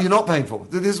for. Yeah. Well, you're not paying for.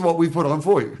 This is what we've put on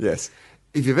for you. Yes.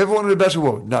 If you've ever wanted to bash a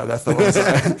woman, no, that's not what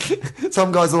I'm saying.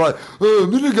 Some guys are like, oh, a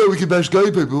minute ago we could bash gay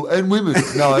people and women.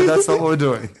 No, that's not what we're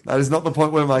doing. That is not the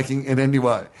point we're making in any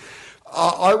way.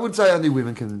 I would say only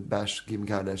women can bash Kim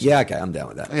Kardashian. Yeah, okay, I'm down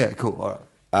with that. Yeah, cool. All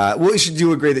right. Well, do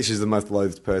you agree that she's the most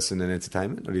loathed person in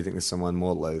entertainment, or do you think there's someone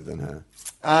more loathed than her?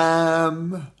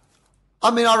 I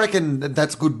mean, I reckon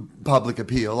that's good public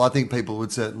appeal. I think people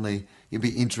would certainly be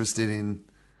interested in.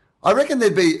 I reckon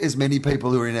there'd be as many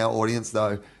people who are in our audience,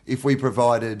 though, if we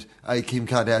provided a Kim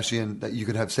Kardashian that you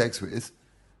could have sex with.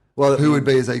 Well, Who would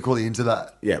be as equally into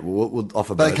that? Yeah, we'll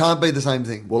offer. But both. they can't be the same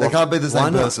thing. Well, they can't be the why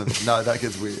same not? person. No, that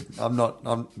gets weird.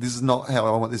 This is not how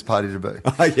I want this party to be.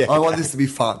 Yeah. I want this to be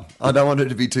fun. I don't want it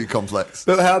to be too complex.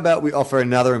 But how about we offer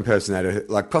another impersonator,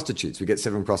 like prostitutes? We get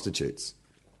 7 prostitutes.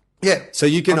 Yeah. So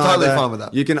you can I'm totally either, fine with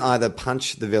that. You can either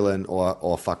punch the villain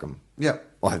or fuck them. Yeah.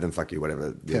 Or have them fuck you, whatever.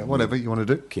 the Yeah, whatever you want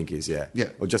to do. Kink is, yeah. Yeah.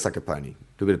 Or just like a pony.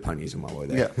 Do a bit of ponyism while we're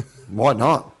there. Yeah. Why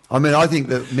not? I mean, I think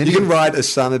that many. You can ride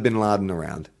Osama bin Laden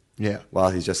around. Yeah. While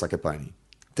he's just like a pony.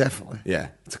 Definitely. Yeah.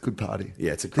 It's a good party.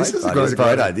 Yeah, it's a great This is party. It's a great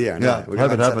party. idea. I know. Yeah, We're hope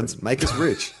gonna it make happens. happen. Make us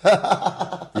rich.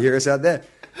 You hear us out there?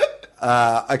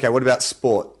 Okay, what about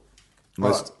sport?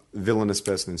 Most villainous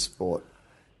person in sport.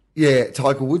 Yeah,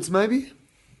 Tiger Woods maybe?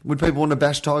 Would people want to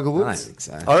bash Tiger Woods? I don't think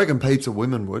so. I reckon heaps of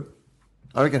women would.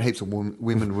 I reckon heaps of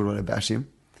women would want to bash him.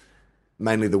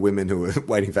 Mainly the women who were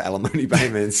waiting for alimony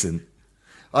payments and...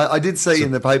 I did see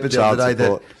in the paper the child other day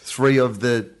support. that 3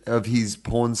 of his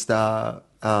porn star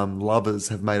lovers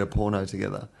have made a porno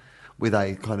together with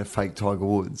a kind of fake Tiger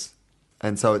Woods.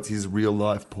 And so it's his real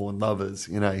life porn lovers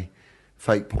in a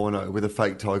fake porno with a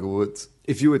fake Tiger Woods.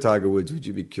 If you were Tiger Woods, would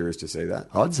you be curious to see that?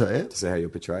 I'd say it. To see how you're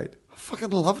portrayed? I fucking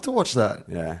love to watch that.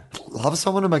 Yeah. Love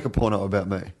someone to make a porno about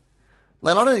me.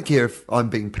 Like, I don't care if I'm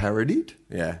being parodied.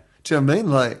 Yeah. Do you know what I mean?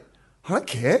 Like, I don't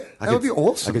care. That would be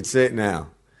awesome. I could see it now.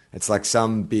 It's like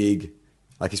some big...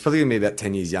 Like, he's probably going to be about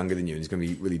 10 years younger than you, and he's going to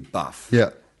be really buff.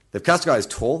 Yeah. They've cast a guy as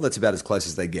tall. That's about as close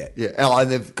as they get. Yeah.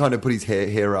 And they've kind of put his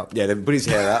hair up. Yeah, they've put his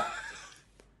hair up.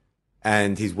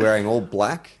 And he's wearing all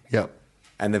black. Yep.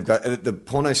 And they've got... The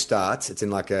porno starts. It's in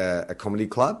like a comedy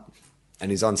club.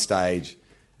 And he's on stage.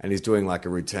 And he's doing like a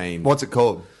routine. What's it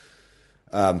called?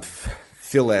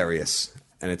 Philarious.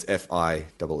 And it's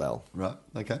F-I-L-L. Right.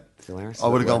 Okay. Hilarious. I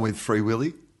would have gone with Free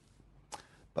Willy.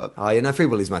 But Oh, yeah, no, Free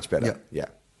Willy's much better. Yeah.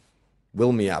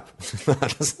 Will me up. I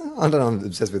don't know, I'm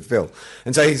obsessed with Phil.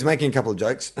 And so he's making a couple of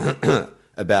jokes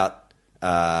about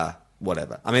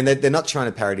whatever. I mean, they're not trying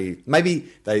to parody. Maybe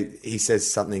he says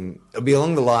something, it'll be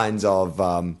along the lines of,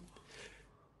 and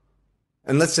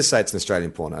let's just say it's an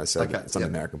Australian porno, so Okay, it's not yeah.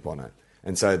 an American porno.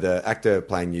 And so the actor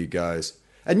playing you goes,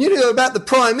 and you know about the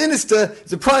Prime Minister,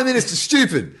 is the Prime Minister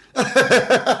stupid?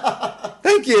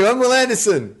 Thank you, I'm Will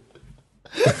Anderson.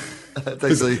 that's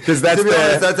actually, 'Cause that's to be the-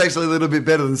 honest, that's actually a little bit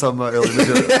better than some of my early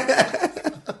material.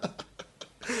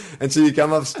 And so you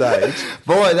come off stage.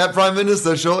 Boy, that Prime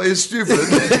Minister sure is stupid.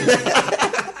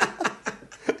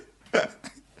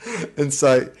 And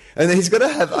then he's got to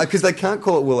have, because they can't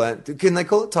call it Will Anderson. Can they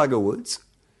call it Tiger Woods?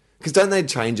 Because don't they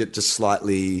change it just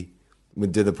slightly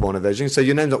would do the porno version. So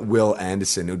your name's not Will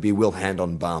Anderson. It would be Will Hand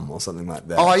on Bum or something like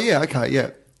that. Oh, yeah, okay, yeah.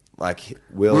 Like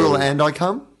Will... Will and I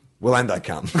come? Will and I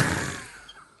come.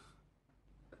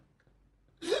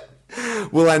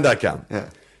 Will and I come. Yeah.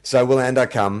 So Will and I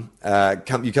come,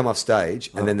 you come off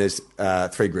stage, and then there's 3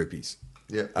 groupies.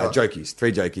 Yeah. 3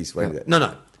 jokies waiting there.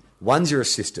 No. One's your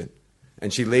assistant,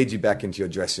 and she leads you back into your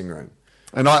dressing room.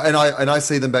 And I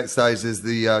see them backstage. There's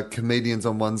the comedians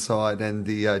on one side and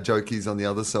the jokies on the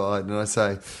other side. And I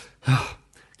say,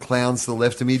 clowns to the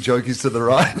left of me, jokies to the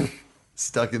right.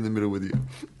 Stuck in the middle with you.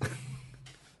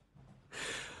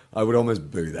 I would almost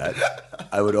boo that.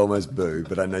 I would almost boo,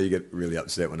 but I know you get really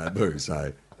upset when I boo,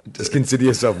 so just consider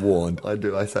yourself warned. I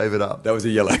do. I save it up. That was a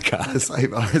yellow card. I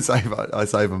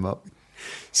save them up.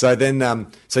 So then,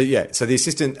 so the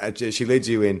assistant, she leads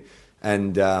you in,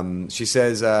 and she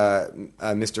says,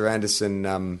 Mr. Anderson,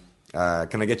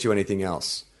 can I get you anything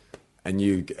else? And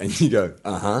you go,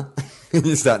 uh-huh. And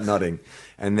you start nodding.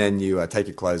 And then you take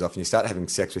your clothes off and you start having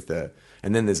sex with her.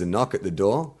 And then there's a knock at the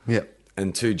door. Yeah.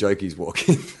 And 2 jokies walk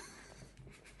in.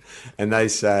 And they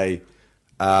say,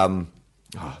 it's got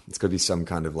to be some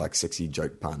kind of like sexy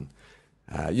joke pun.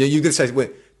 You've got to say,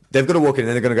 they've got to walk in and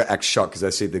then they're going to go act shocked because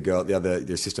they see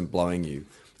the assistant blowing you.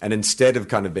 And instead of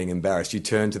kind of being embarrassed, you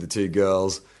turn to the 2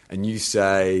 girls and you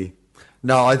say...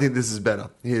 No, I think this is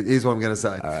better. Here's what I'm going to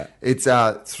say. All right. It's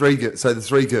 3 so the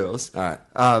 3 girls. All right.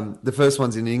 The first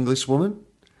one's an English woman.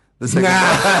 The second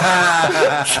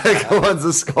one's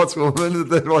a Scots woman.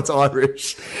 The third one's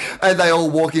Irish. And they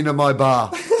all walk into my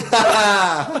bar.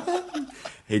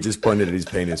 He just pointed at his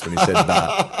penis when he said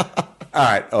bar. All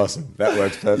right, awesome. That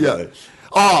works perfectly. Yeah.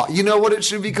 Oh, you know what it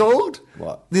should be called?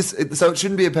 What? So it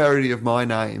shouldn't be a parody of my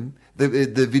name.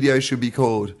 The video should be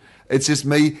called... It's just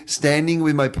me standing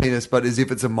with my penis, but as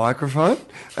if it's a microphone,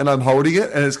 and I'm holding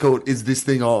it, and it's called "Is This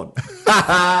Thing On?"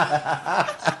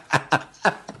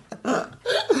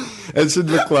 It should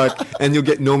look like, and you'll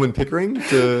get Norman Pickering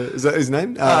to, is that his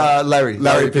name? Larry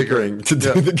Pickering to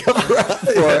do the cover up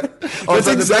for it. Oh,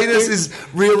 so the penis is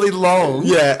really long,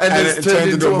 yeah, and then it's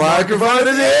turned into a microphone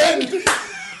at the end.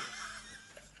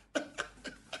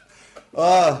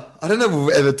 I don't know if we've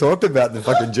ever talked about the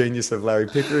fucking genius of Larry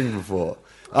Pickering before.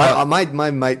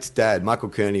 My mate's dad, Michael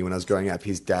Kearney, when I was growing up,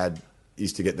 his dad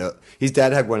used to get his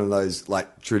dad had one of those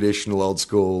like traditional old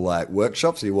school like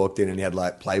workshops. He walked in and he had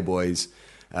like Playboys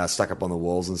stuck up on the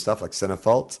walls and stuff, like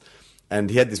centerfolds. And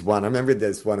he had this one, I remember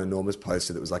there's one enormous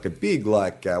poster that was like a big,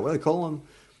 like, what do they call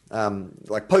them?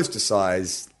 Like poster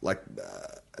size, like,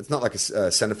 it's not like a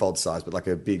centerfold size, but like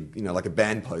a big, like a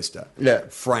band poster. Yeah.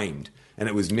 Framed. And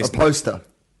it was a poster.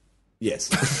 Yes.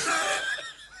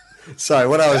 So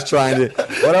what I was trying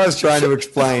to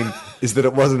explain is that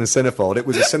it wasn't a centerfold. It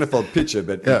was a centerfold picture,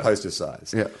 but in poster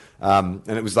size. Yeah. And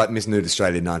it was like Miss Nude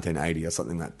Australia 1980 or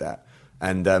something like that.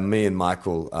 And me and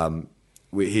Michael,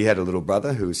 he had a little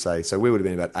brother who was so we would have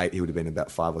been about 8, he would have been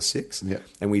about 5 or 6. Yeah.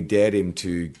 And we dared him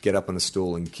to get up on a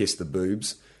stool and kiss the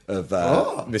boobs of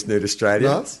Miss Nude Australia.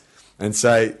 Nice. And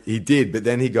so he did, but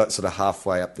then he got sort of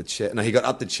halfway up the chair. No, he got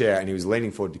up the chair and he was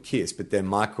leaning forward to kiss, but then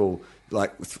Michael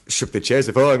shook the chair as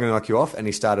if, I'm going to knock you off, and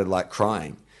he started like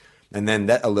crying. And then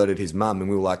that alerted his mum, and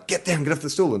we were like, get down, get off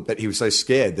the stool. But he was so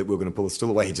scared that we were going to pull the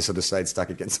stool away, he just sort of stayed stuck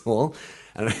against the wall.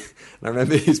 And I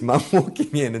remember his mum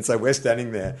walking in, and so we're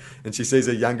standing there, and she sees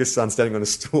her youngest son standing on a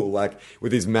stool, like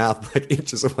with his mouth like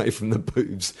inches away from the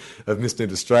boobs of Miss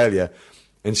Nude Australia.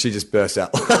 And she just burst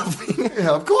out laughing.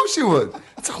 Yeah, of course you would.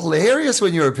 It's hilarious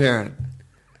when you're a parent.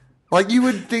 Like, you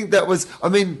would think that was... I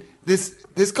mean,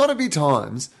 there's got to be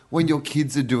times when your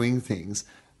kids are doing things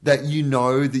that you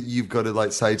know that you've got to,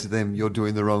 like, say to them, you're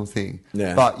doing the wrong thing.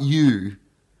 Yeah. But you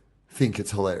think it's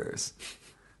hilarious.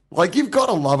 Like, you've got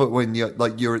to love it when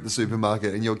you're at the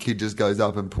supermarket and your kid just goes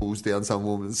up and pulls down some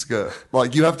woman's skirt.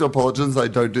 Like, you have to apologise and say,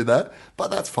 don't do that.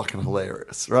 But that's fucking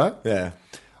hilarious, right? Yeah.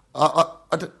 I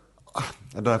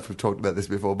don't know if we've talked about this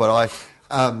before, but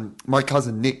my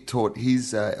cousin Nick taught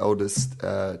his eldest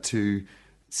to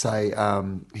say,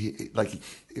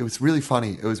 it was really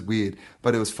funny. It was weird,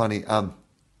 but it was funny.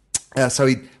 So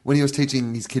when he was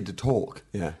teaching his kid to talk,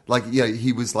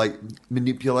 he was like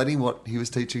manipulating what he was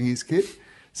teaching his kid.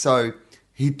 So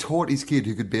he taught his kid,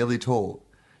 who could barely talk,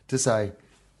 to say,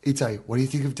 he'd say, "What do you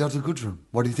think of Delta Goodrem?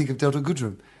 What do you think of Delta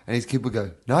Goodrem?" And his kid would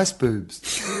go, "Nice boobs."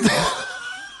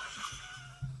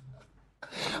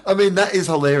 I mean, that is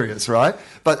hilarious, right?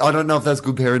 But I don't know if that's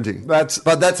good parenting.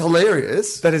 But that's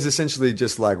hilarious. That is essentially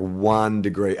just like 1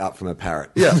 degree up from a parrot.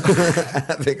 Yeah.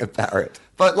 Having a parrot.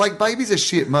 But like, babies are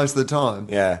shit most of the time.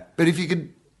 Yeah. But if you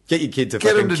could get your kid to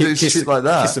get them to do shit like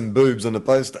that, kiss some boobs on the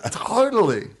poster.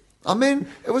 Totally. I mean,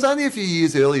 it was only a few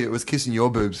years earlier it was kissing your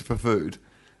boobs for food.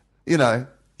 You know.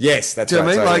 Yes, that's Do you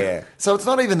right. know what I mean? Sorry, Like, yeah. so it's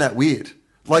not even that weird.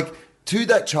 Like, to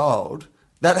that child,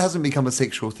 that hasn't become a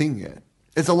sexual thing yet.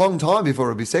 It's a long time before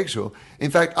it'll be sexual.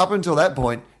 In fact, up until that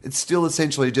point, it's still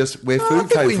essentially just where I food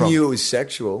think came we from. knew it was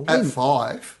sexual. At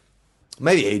 5,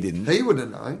 Maybe he didn't. he would have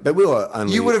known. But we were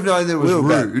only... You would have known that it was we were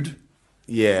about- rude.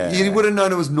 Yeah. You would have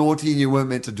known it was naughty and you weren't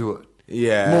meant to do it.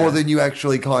 Yeah. More than you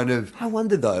actually kind of... I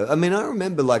wonder, though. I mean, I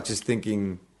remember, like, just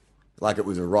thinking like it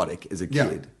was erotic as a Yeah.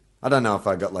 kid. I don't know if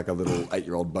I got, like, a little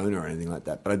 8-year-old boner or anything like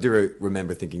that, but I do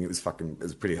remember thinking it was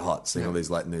pretty hot, seeing all these,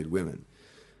 like, nude women.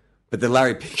 But the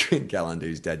Larry Pickering calendar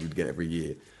his dad would get every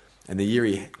year, and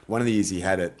one of the years he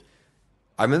had it,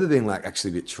 I remember being, like,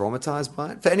 actually a bit traumatized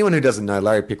by it. For anyone who doesn't know,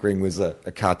 Larry Pickering was a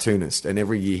cartoonist, and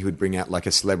every year he would bring out, like,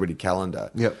 a celebrity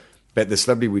calendar. Yep. But the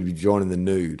celebrity would be drawn in the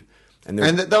nude. And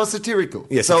that was satirical.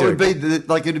 Yeah, so satirical. it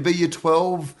would be your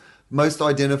 12 most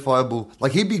identifiable...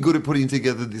 Like, he'd be good at putting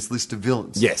together this list of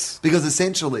villains. Yes. Because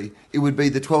essentially, it would be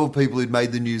the 12 people who'd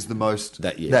made the news the most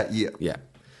that year. Yeah.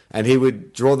 And he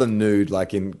would draw them nude,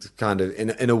 like in kind of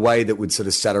in a way that would sort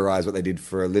of satirize what they did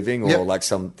for a living, or Yep. like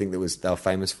something they were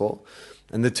famous for.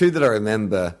 And the two that I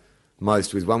remember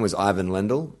most was Ivan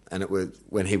Lendl, and it was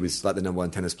when he was like the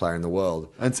 #1 tennis player in the world.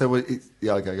 And so,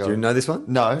 yeah, okay, go Do you on. know this one?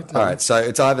 No. All right, so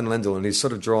it's Ivan Lendl, and he's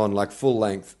sort of drawn like full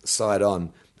length, side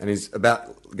on, and he's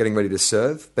about getting ready to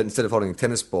serve, but instead of holding a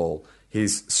tennis ball,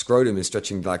 his scrotum is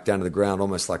stretching like down to the ground,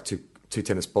 almost like two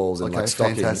tennis balls and Okay, like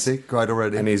stockings. fantastic. Great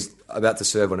already. And he's about to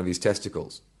serve one of his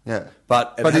testicles. Yeah.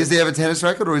 But does he have a tennis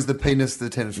racket, or is the penis the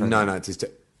tennis racket? No, it's just.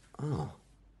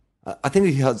 I think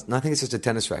he has. No, I think it's just a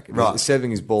tennis racket. Right. He's serving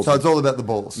his ball. So it's all about the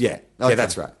balls. Yeah, Okay. yeah,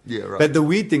 that's right. Yeah, right. But the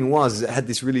weird thing was, it had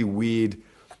this really weird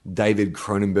David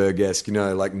Cronenberg-esque,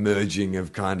 like merging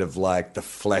of kind of like the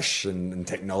flesh and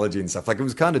technology and stuff. Like it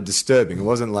was kind of disturbing. It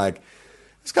wasn't like.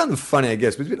 It's kind of funny, I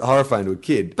guess, but it's a bit horrifying to a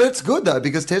kid. But it's good, though,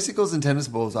 because testicles and tennis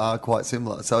balls are quite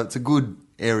similar. So it's a good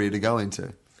area to go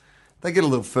into. They get a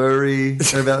little furry.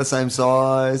 They're about the same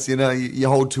size. You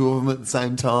hold two of them at the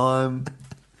same time.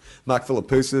 Mark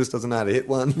Philippoussis doesn't know how to hit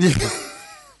one.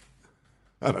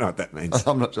 I don't know what that means.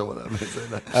 I'm not sure what that means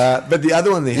either. But the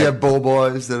other one they You have ball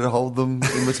boys that hold them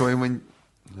in between when...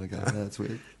 Okay, that's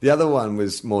weird. The other one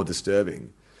was more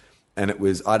disturbing, and it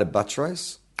was Ida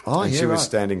Buttrose. Oh, and yeah, she was right.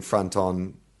 standing front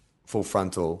on, full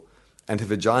frontal, and her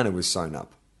vagina was sewn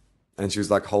up, and she was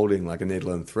like holding like a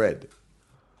needle and thread.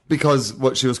 Because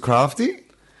what, she was crafty?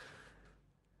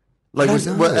 Like, I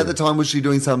don't know. at the time, was she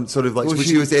doing some sort of like... Well, she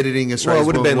she was editing Australia's Well, it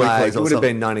would have been World like Weeklies it or would have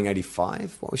something. been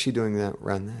 1985. What was she doing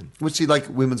around then? Was she like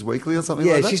Women's Weekly or something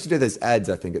Yeah, like that? she used to do those ads,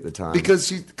 I think, at the time.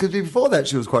 Because before that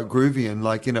she was quite groovy and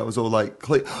like, it was all like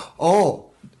clear. Oh,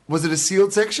 was it a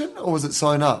sealed section or was it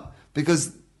sewn up?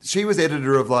 Because she was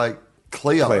editor of like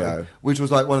Cleo, which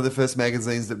was like one of the first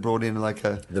magazines that brought in like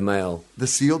the Mail. the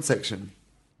sealed section.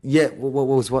 Yeah, what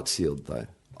was what sealed though?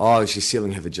 Oh, she's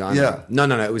sealing her vagina. Yeah. No,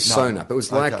 it was sewn up. It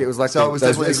was like Okay. it was like So the, it was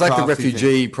those- definitely it's a like the crafty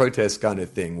refugee protest kind of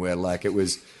thing, where like it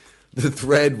was the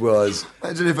thread was.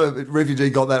 Imagine if a refugee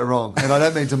got that wrong. And I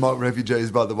don't mean to mock refugees,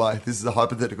 by the way. This is a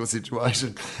hypothetical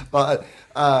situation. But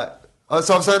so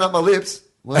I've sewn up my lips.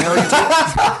 Well, how are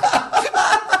you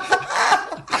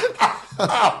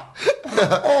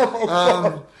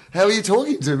how are you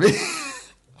talking to me?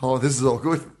 Oh, this is all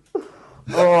good.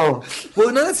 Oh,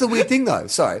 well, no, that's the weird thing, though.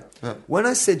 Sorry. When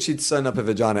I said she'd sewn up her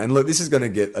vagina, and look, this is going to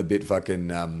get a bit fucking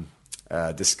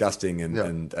disgusting,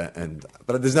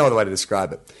 but there's no other way to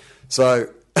describe it. So,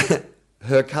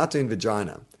 her cartoon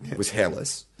vagina was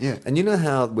hairless. Yeah. And you know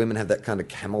how women have that kind of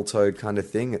camel toe kind of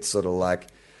thing? It's sort of like,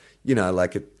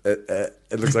 like it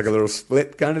looks like a little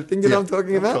split kind of thing. You know what I'm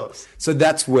talking of about? course. So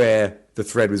that's where the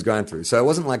thread was going through. So it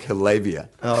wasn't like her labia.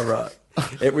 Oh, right.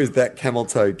 It was that camel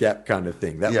toe gap kind of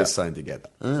thing. That Yeah. was sewn together.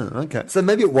 Oh, okay. So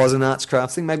maybe it was an arts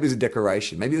craft thing. Maybe it was a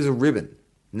decoration. Maybe it was a ribbon.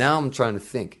 Now I'm trying to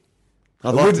think.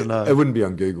 I'd like to know. It wouldn't be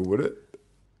on Google, would it?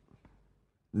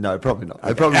 No, probably not.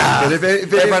 Okay. Probably not. But if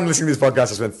everyone listening to this podcast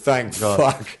just went, thank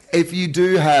fuck. If you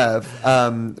do have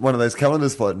one of those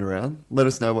calendars floating around, let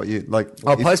us know what you like.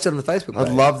 I'll post it on the Facebook page.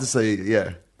 I'd love to see.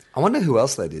 Yeah. I wonder who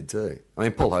else they did too. I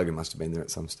mean, Paul Hogan must have been there at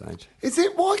some stage.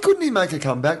 Why couldn't he make a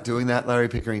comeback doing that, Larry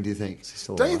Pickering? Do you think?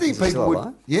 still Don't you alive? think Is he people still would?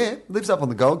 alive? Yeah, lives up on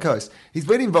the Gold Coast. He's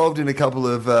been involved in a couple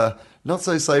of not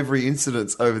so savoury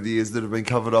incidents over the years that have been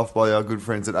covered off by our good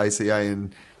friends at ACA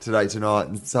and Today Tonight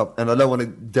and stuff. And I don't want to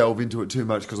delve into it too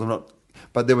much because I'm not.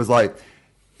 But there was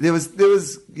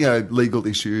legal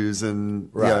issues and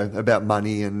Right. about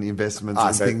money and investments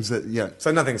and so- things that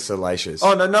So nothing salacious.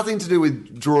 Oh no, nothing to do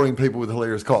with drawing people with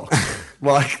hilarious cocks.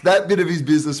 Like that bit of his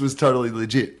business was totally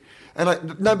legit.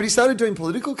 And but he started doing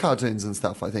political cartoons and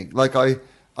stuff. I think, and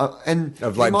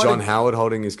Of he like might John have- Howard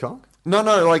holding his cock? No,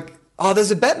 like Oh,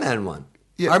 there's a Batman one.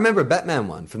 Yeah. I remember a Batman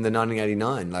one from the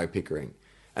 1989 Larry Pickering.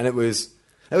 And it was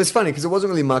funny because it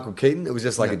wasn't really Michael Keaton. It was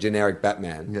just like a generic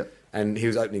Batman. Yeah. And he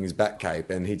was opening his bat cape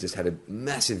and he just had a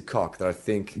massive cock that I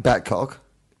think... Batcock.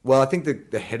 Well, I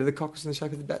think the head of the cock was in the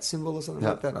shape of the bat symbol or something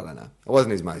like that. I don't know. It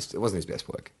wasn't his best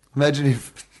work. Imagine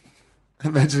if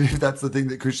that's the thing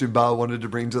that Christian Bale wanted to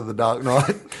bring to The Dark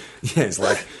Knight. Yeah, it's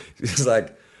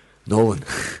like, Nolan,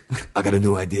 I got a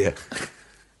new idea.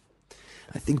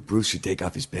 I think Bruce should take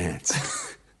off his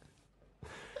pants.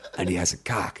 And he has a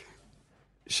cock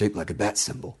shaped like a bat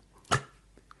symbol.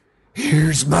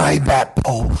 Here's my bat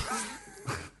pole.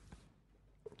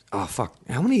 Oh, fuck.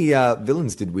 How many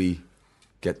villains did we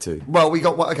get to? Well, we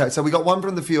got one. Okay, so we got one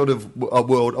from the field of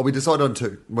world. We decided on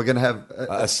two. We're going to have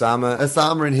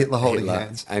Osama and Hitler holding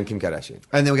hands, and Kim Kardashian.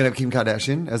 And then we're going to have Kim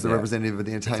Kardashian as the representative of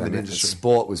the entertainment industry.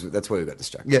 That's where we got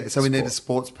distracted. Yeah, so we need a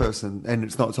sports person, and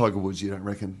it's not Tiger Woods, you don't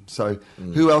reckon? So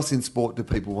who else in sport do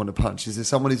people want to punch? Is there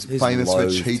someone who's famous for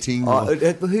cheating?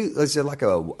 Is there like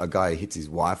a guy who hits his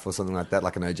wife or something like that,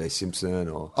 like an O.J. Simpson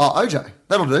or? Oh, OJ,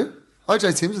 that'll do.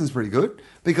 O.J. Simpson's pretty good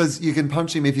because you can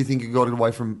punch him if you think you got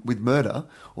away with murder,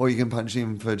 or you can punch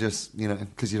him for just,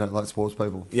 because you don't like sports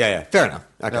people. Yeah, fair enough.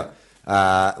 Okay.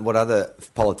 Yeah. What other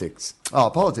politics? Oh,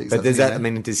 politics. But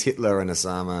does Hitler and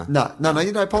Osama?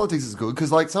 No. Politics is good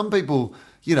because, like, some people,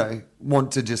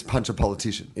 want to just punch a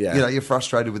politician. Yeah. You're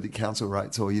frustrated with the council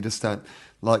rates, or you just don't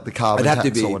like the carbon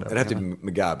tax or whatever. It'd have to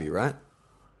be Mugabe, right?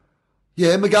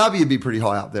 Yeah, Mugabe would be pretty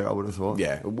high up there, I would have thought.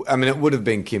 Yeah. I mean, it would have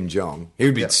been Kim Jong. He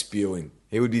would be spewing.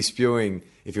 He would be spewing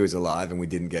if he was alive, and we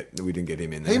didn't get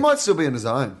him in there. He might still be on his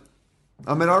own.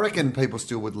 I mean, I reckon people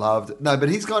still would love... No, but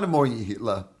he's kind of more in your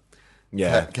Hitler.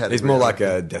 Yeah, he's more like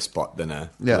a despot than a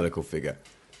political figure.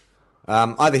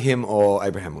 Either him or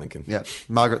Abraham Lincoln. Yeah,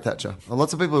 Margaret Thatcher. Well,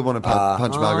 lots of people who want to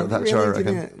punch Margaret Thatcher, really,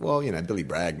 I reckon. Well, Billy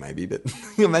Bragg maybe, but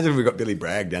imagine if we got Billy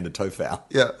Bragg down to TOFOW.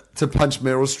 Yeah, to punch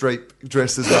Meryl Streep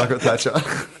dressed as Margaret Thatcher.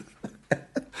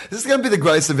 This is going to be the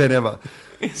greatest event ever.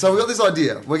 So we got this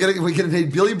idea. We're going to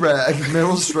need Billy Bragg,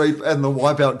 Meryl Streep, and the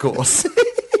Wipeout course.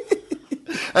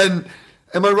 And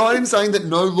am I right in saying that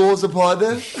no laws apply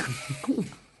there?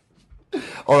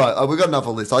 All right, we've got enough of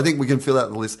a list. I think we can fill out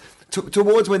the list.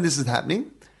 Towards when this is happening,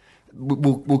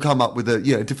 we'll come up with a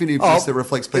definitive list that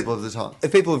reflects people of the time.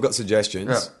 If people have got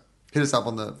suggestions, hit us up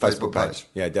on the Facebook page.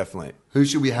 Yeah, definitely. Who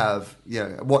should we have?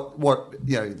 What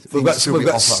we've got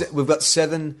seven. We've got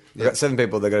 7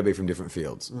 people that are going to be from different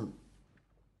fields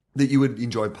that you would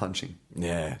enjoy punching.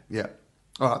 Yeah.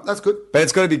 All right, that's good. But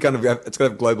it's got to be it's got to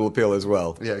have global appeal as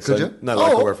well. Yeah, could you? No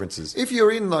local references. If you're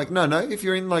in if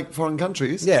you're in foreign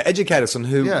countries. Yeah, educate us on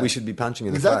who we should be punching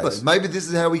in the face. Exactly. Maybe this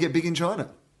is how we get big in China.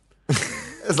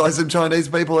 It's like some Chinese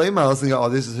people email us and go,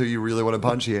 this is who you really want to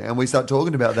punch here. And we start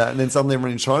talking about that, and then suddenly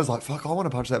everyone in China's like, fuck, I want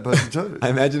to punch that person too. I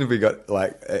imagine if we got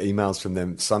emails from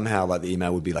them, somehow the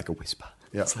email would be like a whisper.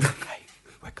 Yeah. It's like, hey,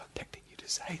 we're contacting you to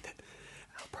say that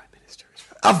our Prime Minister is...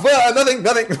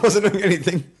 nothing, I wasn't doing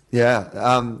anything.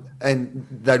 Yeah, and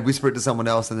they'd whisper it to someone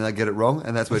else and then they'd get it wrong,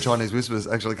 and that's where Chinese whispers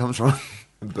actually comes from.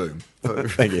 Boom.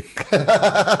 Thank you.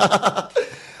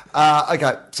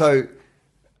 Okay, so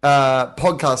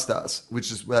podcast stars,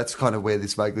 that's kind of where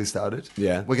this vaguely started.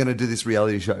 Yeah. We're going to do this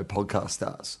reality show, Podcast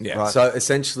Stars. Yeah, right? so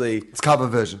essentially... It's cover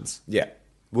versions. Yeah.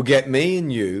 We'll get me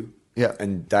and you Yeah.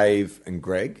 and Dave and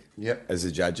Greg Yep. as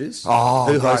the judges.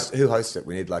 Oh, Who hosts it?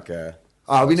 We need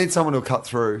we need someone who'll cut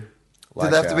through. Do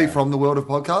they have to be from the world of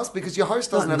podcasts? Because your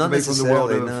host doesn't have to be from the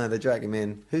world of... No, they drag him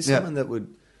in. Who's someone that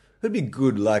would be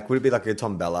good? Would it be like a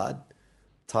Tom Ballard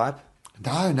type?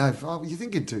 No. Oh, you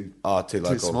think too local.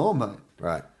 Too small, mate.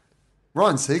 Right.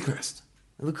 Ryan Seacrest.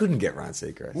 We couldn't get Ryan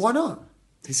Seacrest. Why not?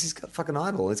 Because he's got fucking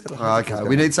Idol. He's got okay,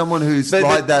 we need someone who's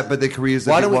like that, but their career's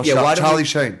a bit washed up. Charlie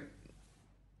Sheen.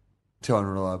 Too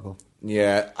unreliable.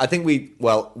 Yeah, I think we're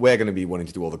going to be wanting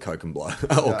to do all the coke and blow,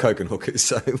 or coke and hookers,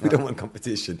 so we don't want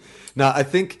competition. No, I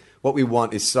think what we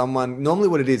want is someone, normally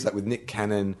what it is, like with Nick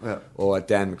Cannon or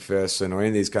Dan McPherson or any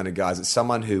of these kind of guys, it's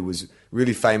someone who was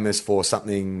really famous for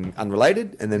something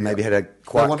unrelated and then maybe had a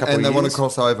quiet couple of years. And they want to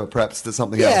cross over perhaps to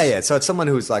something else. Yeah, so it's someone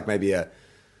who was like maybe a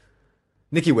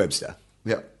Nikki Webster.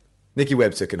 Yeah. Nikki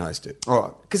Webster can host it. All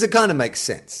right. Because it kind of makes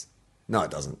sense. No,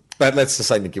 it doesn't. But let's just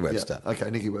say Nikki Webster. Yeah. Okay,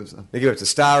 Nikki Webster. Nikki Webster,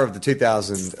 star of the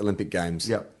 2000 Olympic Games.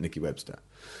 Yep. Nikki Webster.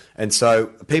 And so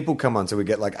people come on, so we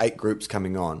get 8 groups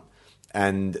coming on,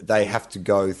 and they have to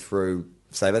go through,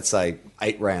 let's say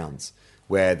 8 rounds,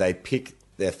 where they pick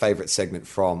their favourite segment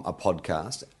from a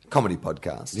podcast, comedy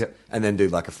podcast, Yep. and then do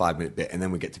like a 5-minute bit, and then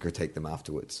we get to critique them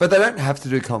afterwards. But they don't have to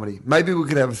do comedy. Maybe we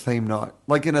could have a theme night.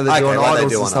 Like, they do Okay, on like they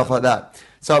Idols do and on stuff like Idols. that.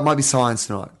 So it might be science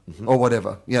night or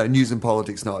whatever, news and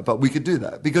politics night. But we could do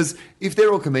that because if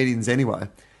they're all comedians anyway,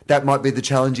 that might be the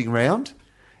challenging round.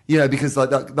 Because like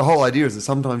the whole idea is that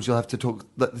sometimes you'll have to talk.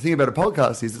 The thing about a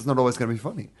podcast is it's not always going to be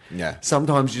funny. Yeah.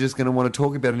 Sometimes you're just going to want to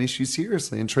talk about an issue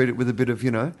seriously and treat it with a bit of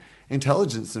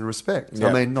intelligence and respect. Yeah.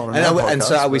 I mean, not on and, our and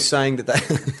so podcast, are we but- saying that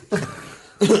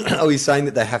they are we saying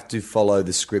that they have to follow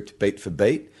the script beat for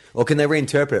beat? Or can they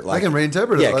reinterpret it? They can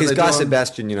reinterpret it Yeah, like because they Guy do on-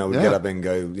 Sebastian, would Yeah. get up and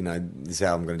go, this is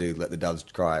how I'm going to do Let the Doves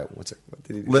Cry. What's it? What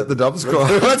did he Let the Doves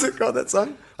Cry. What's it called, that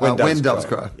song? When Doves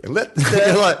Cry. Yeah, let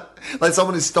like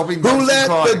someone is stopping Who doves from let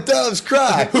crying. the doves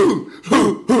cry?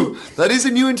 Who? That is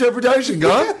a new interpretation,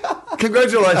 guy.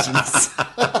 Congratulations.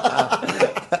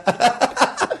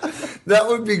 That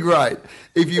would be great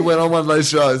if you went on one of those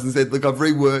shows and said, look, I've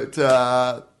reworked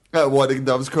Why the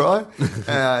Doves Cry,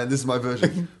 and this is my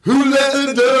version. Who let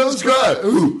the doves cry?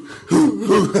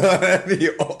 Who? That'd be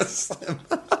awesome.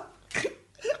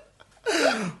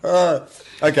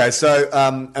 Okay, so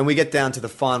and we get down to the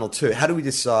final two. How do we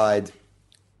decide?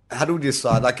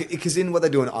 Like, because in what they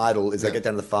do in Idol is they get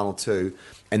down to the final two,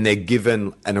 and they're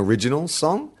given an original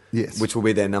song, Yes. which will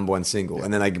be their number one single,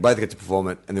 and then they both get to perform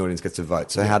it, and the audience gets to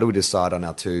vote. So how do we decide on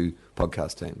our two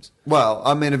podcast teams? Well,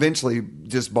 I mean, eventually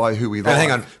just by who we like.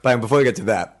 And hang on, before we get to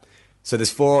that, so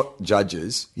there's 4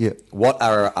 judges. Yeah. What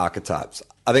are our archetypes?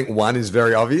 I think one is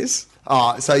very obvious.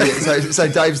 Oh, so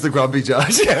Dave's the grumpy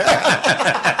judge.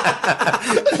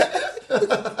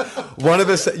 One of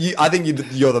us, I think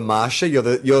you're the Marsha.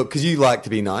 You're because you like to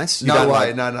be nice. You No don't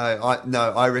way, like- no.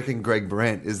 I reckon Greg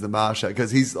Brent is the Marsha because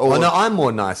he's all. Oh no, I'm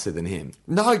more nicer than him.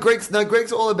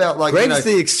 Greg's all about like. Greg's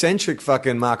the eccentric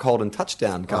fucking Mark Holden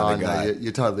touchdown kind of guy. No,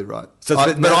 you're totally right. So So,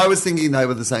 it's- but I was thinking they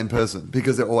were the same person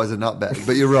because they're always a nutbag.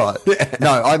 But you're right.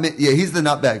 No, I mean, he's the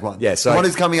nutbag one. Yeah, so- the one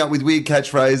who's coming up with weird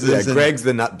catchphrases. Yeah, and- Greg's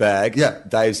the nutbag. Yeah.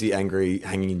 Dave's the angry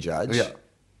hanging judge. Yeah.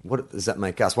 What does that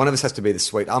make us? One of us has to be the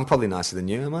sweet. I'm probably nicer than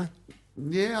you, am I?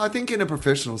 Yeah, I think in a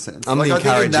professional sense. I'm like, the I think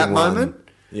in encouraging that one. moment.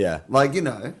 Yeah. Like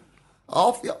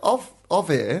off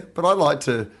air, but I like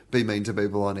to be mean to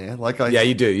people on air. Like Yeah,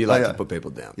 you do. You like I, to put people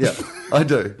down. Yeah, I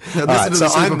do. Listen All right, to so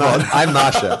the I'm Superpod.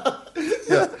 Marsha.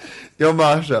 Yeah, you're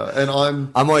Marsha, and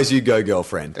I'm. I'm always you go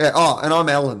girlfriend. And I'm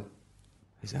Ellen.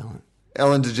 Who's Alan?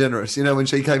 Ellen DeGeneres. You know when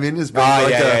she came in as being Oh,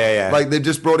 like, yeah. like they've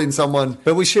just brought in someone.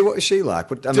 But what was she like?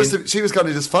 What, I mean, She was kind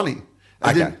of just funny.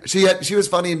 And Okay. she was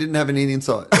funny and didn't have any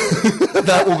insight.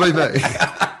 That will be me.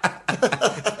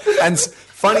 and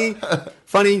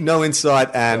funny, no insight,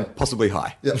 and possibly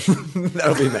high. Yeah.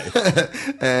 That'll be me.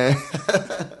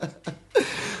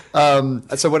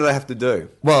 So what do they have to do?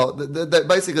 Well,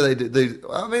 basically they do.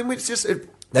 I mean, it's just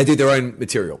They do their own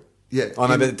material. Yeah. I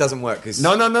mean, but it doesn't work. 'Cause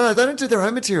no. They don't do their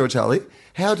own material, Charlie.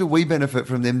 How do we benefit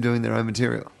from them doing their own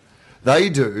material? They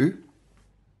do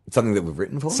it's something that we've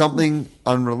written for. something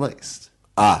unreleased.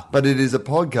 Ah, But it is a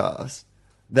podcast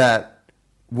that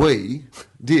we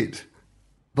did,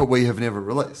 but we have never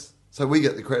released. So we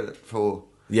get the credit for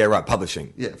yeah, right.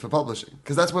 Publishing. for publishing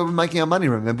because that's where we're making our money.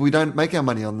 Remember, we don't make our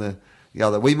money on the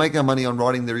other. We make our money on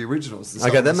writing the originals. the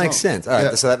Okay, song, that the makes song. sense. All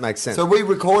right, so that makes sense. So we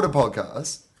record a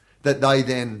podcast that they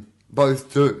then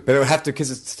both do. But it would have to,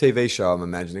 because it's a TV show, I'm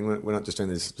imagining. We're not just doing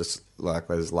this just like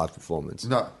as live performance.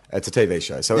 No. It's a TV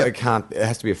show. So Yeah. it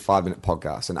has to be a 5-minute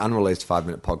podcast, an unreleased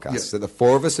 5-minute podcast. Yeah. So the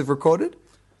 4 of us have recorded?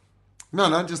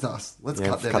 No, just us. Let's Yeah,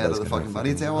 cut them cut out of those the guys fucking out. money.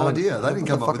 It's our What idea. They didn't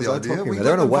come up with the idea. They're let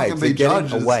on a them wage. fucking They're be getting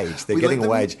judges. a wage. They're We getting let a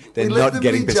them- wage. They're we let not them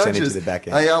getting be percentage judges. of the back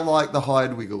end. They are like the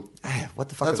hired wiggle. What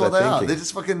the fuck That's are what they are. thinking? They're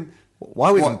just fucking. Why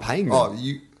are we even paying them? Oh,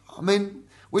 I mean,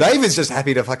 David's just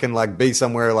happy to fucking like be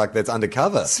somewhere like that's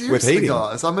undercover with seriously, heating.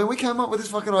 guys. I mean, we came up with this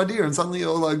fucking idea, and suddenly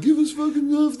you're like, "Give us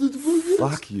fucking half the fucking."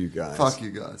 Fuck you guys. Fuck you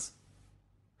guys.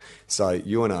 So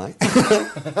you and I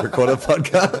record a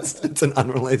podcast. It's an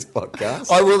unreleased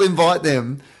podcast. I will invite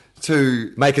them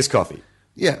to. Make us coffee.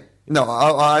 Yeah. No,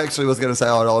 I actually was going to say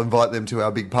I'll invite them to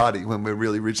our big party when we're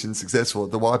really rich and successful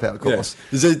at the Wipeout course.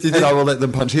 Yeah. Do you think- And I will let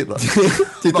them punch Hitler. Do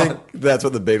you think that's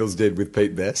what the Beatles did with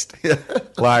Pete Best? Yeah.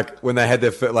 Like when they had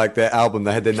their album,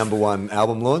 they had their number 1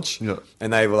 album launch, Yeah.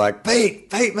 and they were like,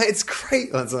 Pete, mate, it's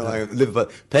great. And so like Liverpool,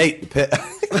 Pete,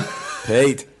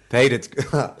 it's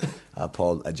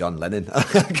Paul, John Lennon. I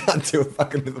can't do a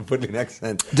fucking Liverpoolian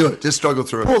accent. Do it. Just struggle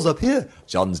through it. Paul's up here.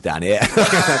 John's down here.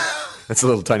 That's a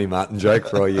little Tony Martin joke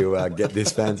for all you Get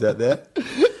This fans out there.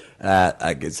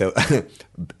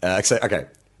 Okay,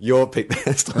 you're Pete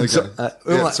Best. Okay.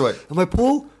 Yeah, sweet. Am I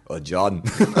Paul or John?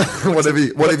 whatever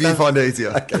you find easier.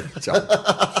 Okay, John.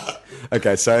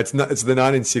 Okay, so it's the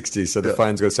 1960s, so the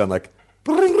phone's got to sound like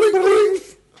Are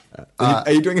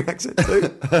you doing an accent too?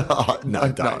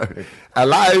 No, don't. No.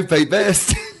 Hello, Pete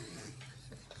Best.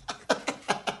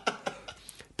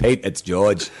 Pete, it's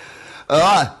George.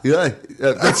 Yeah.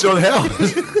 That's John Howard.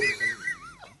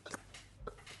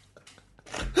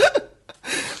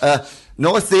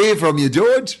 Nice to hear from you,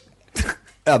 George.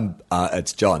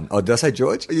 It's John. Oh, did I say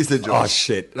George? You said George. Oh,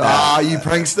 shit. You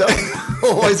prankster.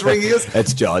 Always ringing us.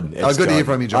 It's John. It's good to hear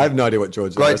from you, John. I have no idea what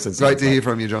George is. Great to hear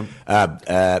from you, John.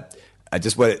 I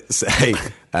just want to say,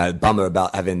 bummer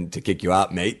about having to kick you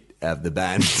out, mate, of the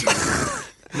band.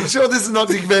 You sure this is not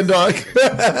Dick Van Dyke?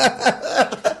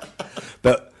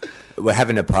 But we're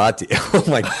having a party. Oh,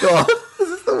 my God. This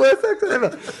is the worst accent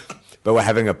ever. But we're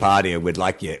having a party and we'd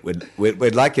like you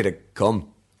to come.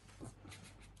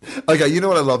 Okay, you know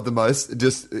what I love the most?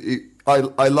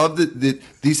 I love that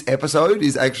this episode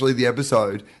is actually the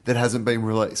episode that hasn't been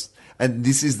released. And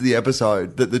this is the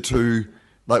episode that the two...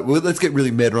 let's get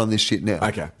really meta on this shit now.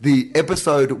 Okay. The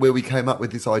episode where we came up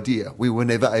with this idea, we were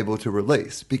never able to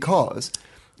release because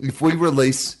if we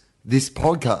release this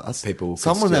podcast,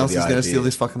 someone else is going to steal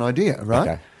this fucking idea, right?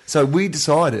 Okay. So we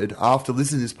decided after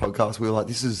listening to this podcast, we were like,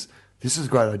 this is a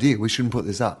great idea. We shouldn't put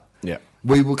this up. Yeah.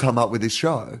 We will come up with this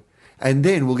show. And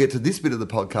then we'll get to this bit of the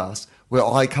podcast where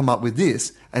I come up with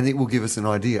this and it will give us an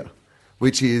idea,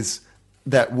 which is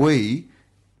that we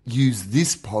use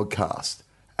this podcast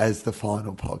as the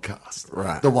final podcast.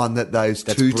 Right. The one that those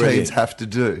two teams have to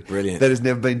do. Brilliant. That has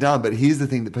never been done. But here's the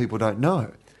thing that people don't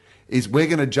know is we're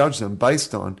going to judge them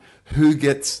based on who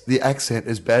gets the accent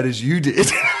as bad as you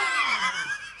did.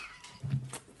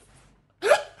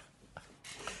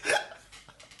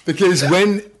 Because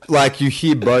when, you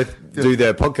hear both do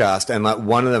their podcast and,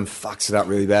 one of them fucks it up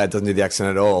really bad, doesn't do the accent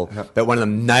at all, but one of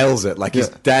them nails it. His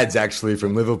dad's actually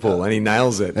from Liverpool and he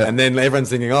nails it. And then everyone's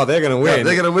thinking, oh, they're going to win. Yeah,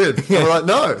 they're going to win. And we're like,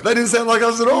 no, they didn't sound like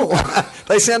us at all.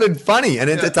 They sounded funny and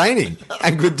entertaining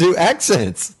and could do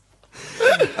accents.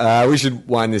 We should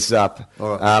wind this up.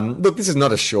 All right. Look, this is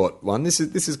not a short one. This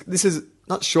is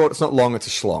not short. It's not long. It's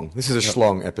a schlong. This is a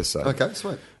schlong episode. Okay,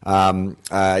 sweet.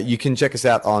 You can check us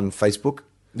out on Facebook.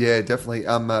 Yeah, definitely.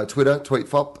 Twitter,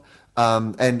 TweetFop.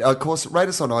 And of course, rate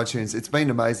us on iTunes. It's been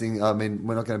amazing. I mean,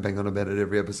 we're not going to bang on about it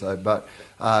every episode, but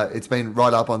it's been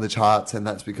right up on the charts, and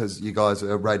that's because you guys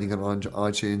are rating it on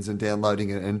iTunes and downloading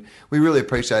it. And we really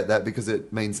appreciate that because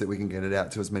it means that we can get it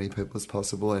out to as many people as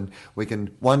possible, and we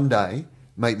can one day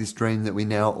make this dream that we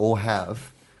now all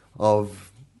have of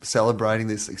celebrating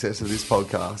the success of this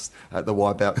podcast at the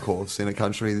Wipeout course in a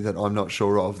country that I'm not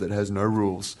sure of that has no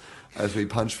rules. As we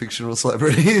punch fictional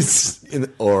celebrities.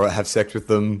 Or have sex with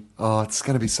them. Oh, it's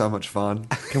going to be so much fun.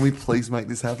 Can we please make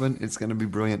this happen? It's going to be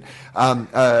brilliant.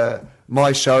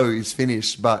 My show is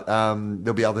finished, but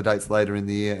there'll be other dates later in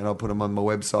the year, and I'll put them on my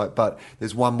website. But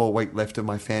there's one more week left of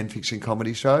my fan fiction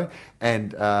comedy show,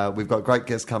 and we've got great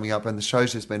guests coming up, and the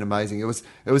show's just been amazing. It was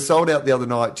sold out the other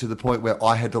night to the point where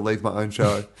I had to leave my own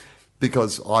show.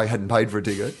 Because I hadn't paid for a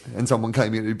ticket, and someone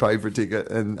came in who paid for a ticket,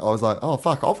 and I was like, oh,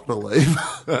 fuck, I've got to leave.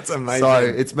 That's amazing. So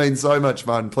it's been so much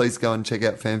fun. Please go and check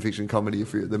out Fan Fiction Comedy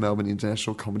if you're at the Melbourne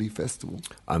International Comedy Festival.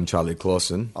 I'm Charlie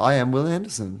Clausen. I am Will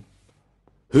Anderson.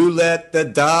 Who let the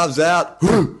doves out?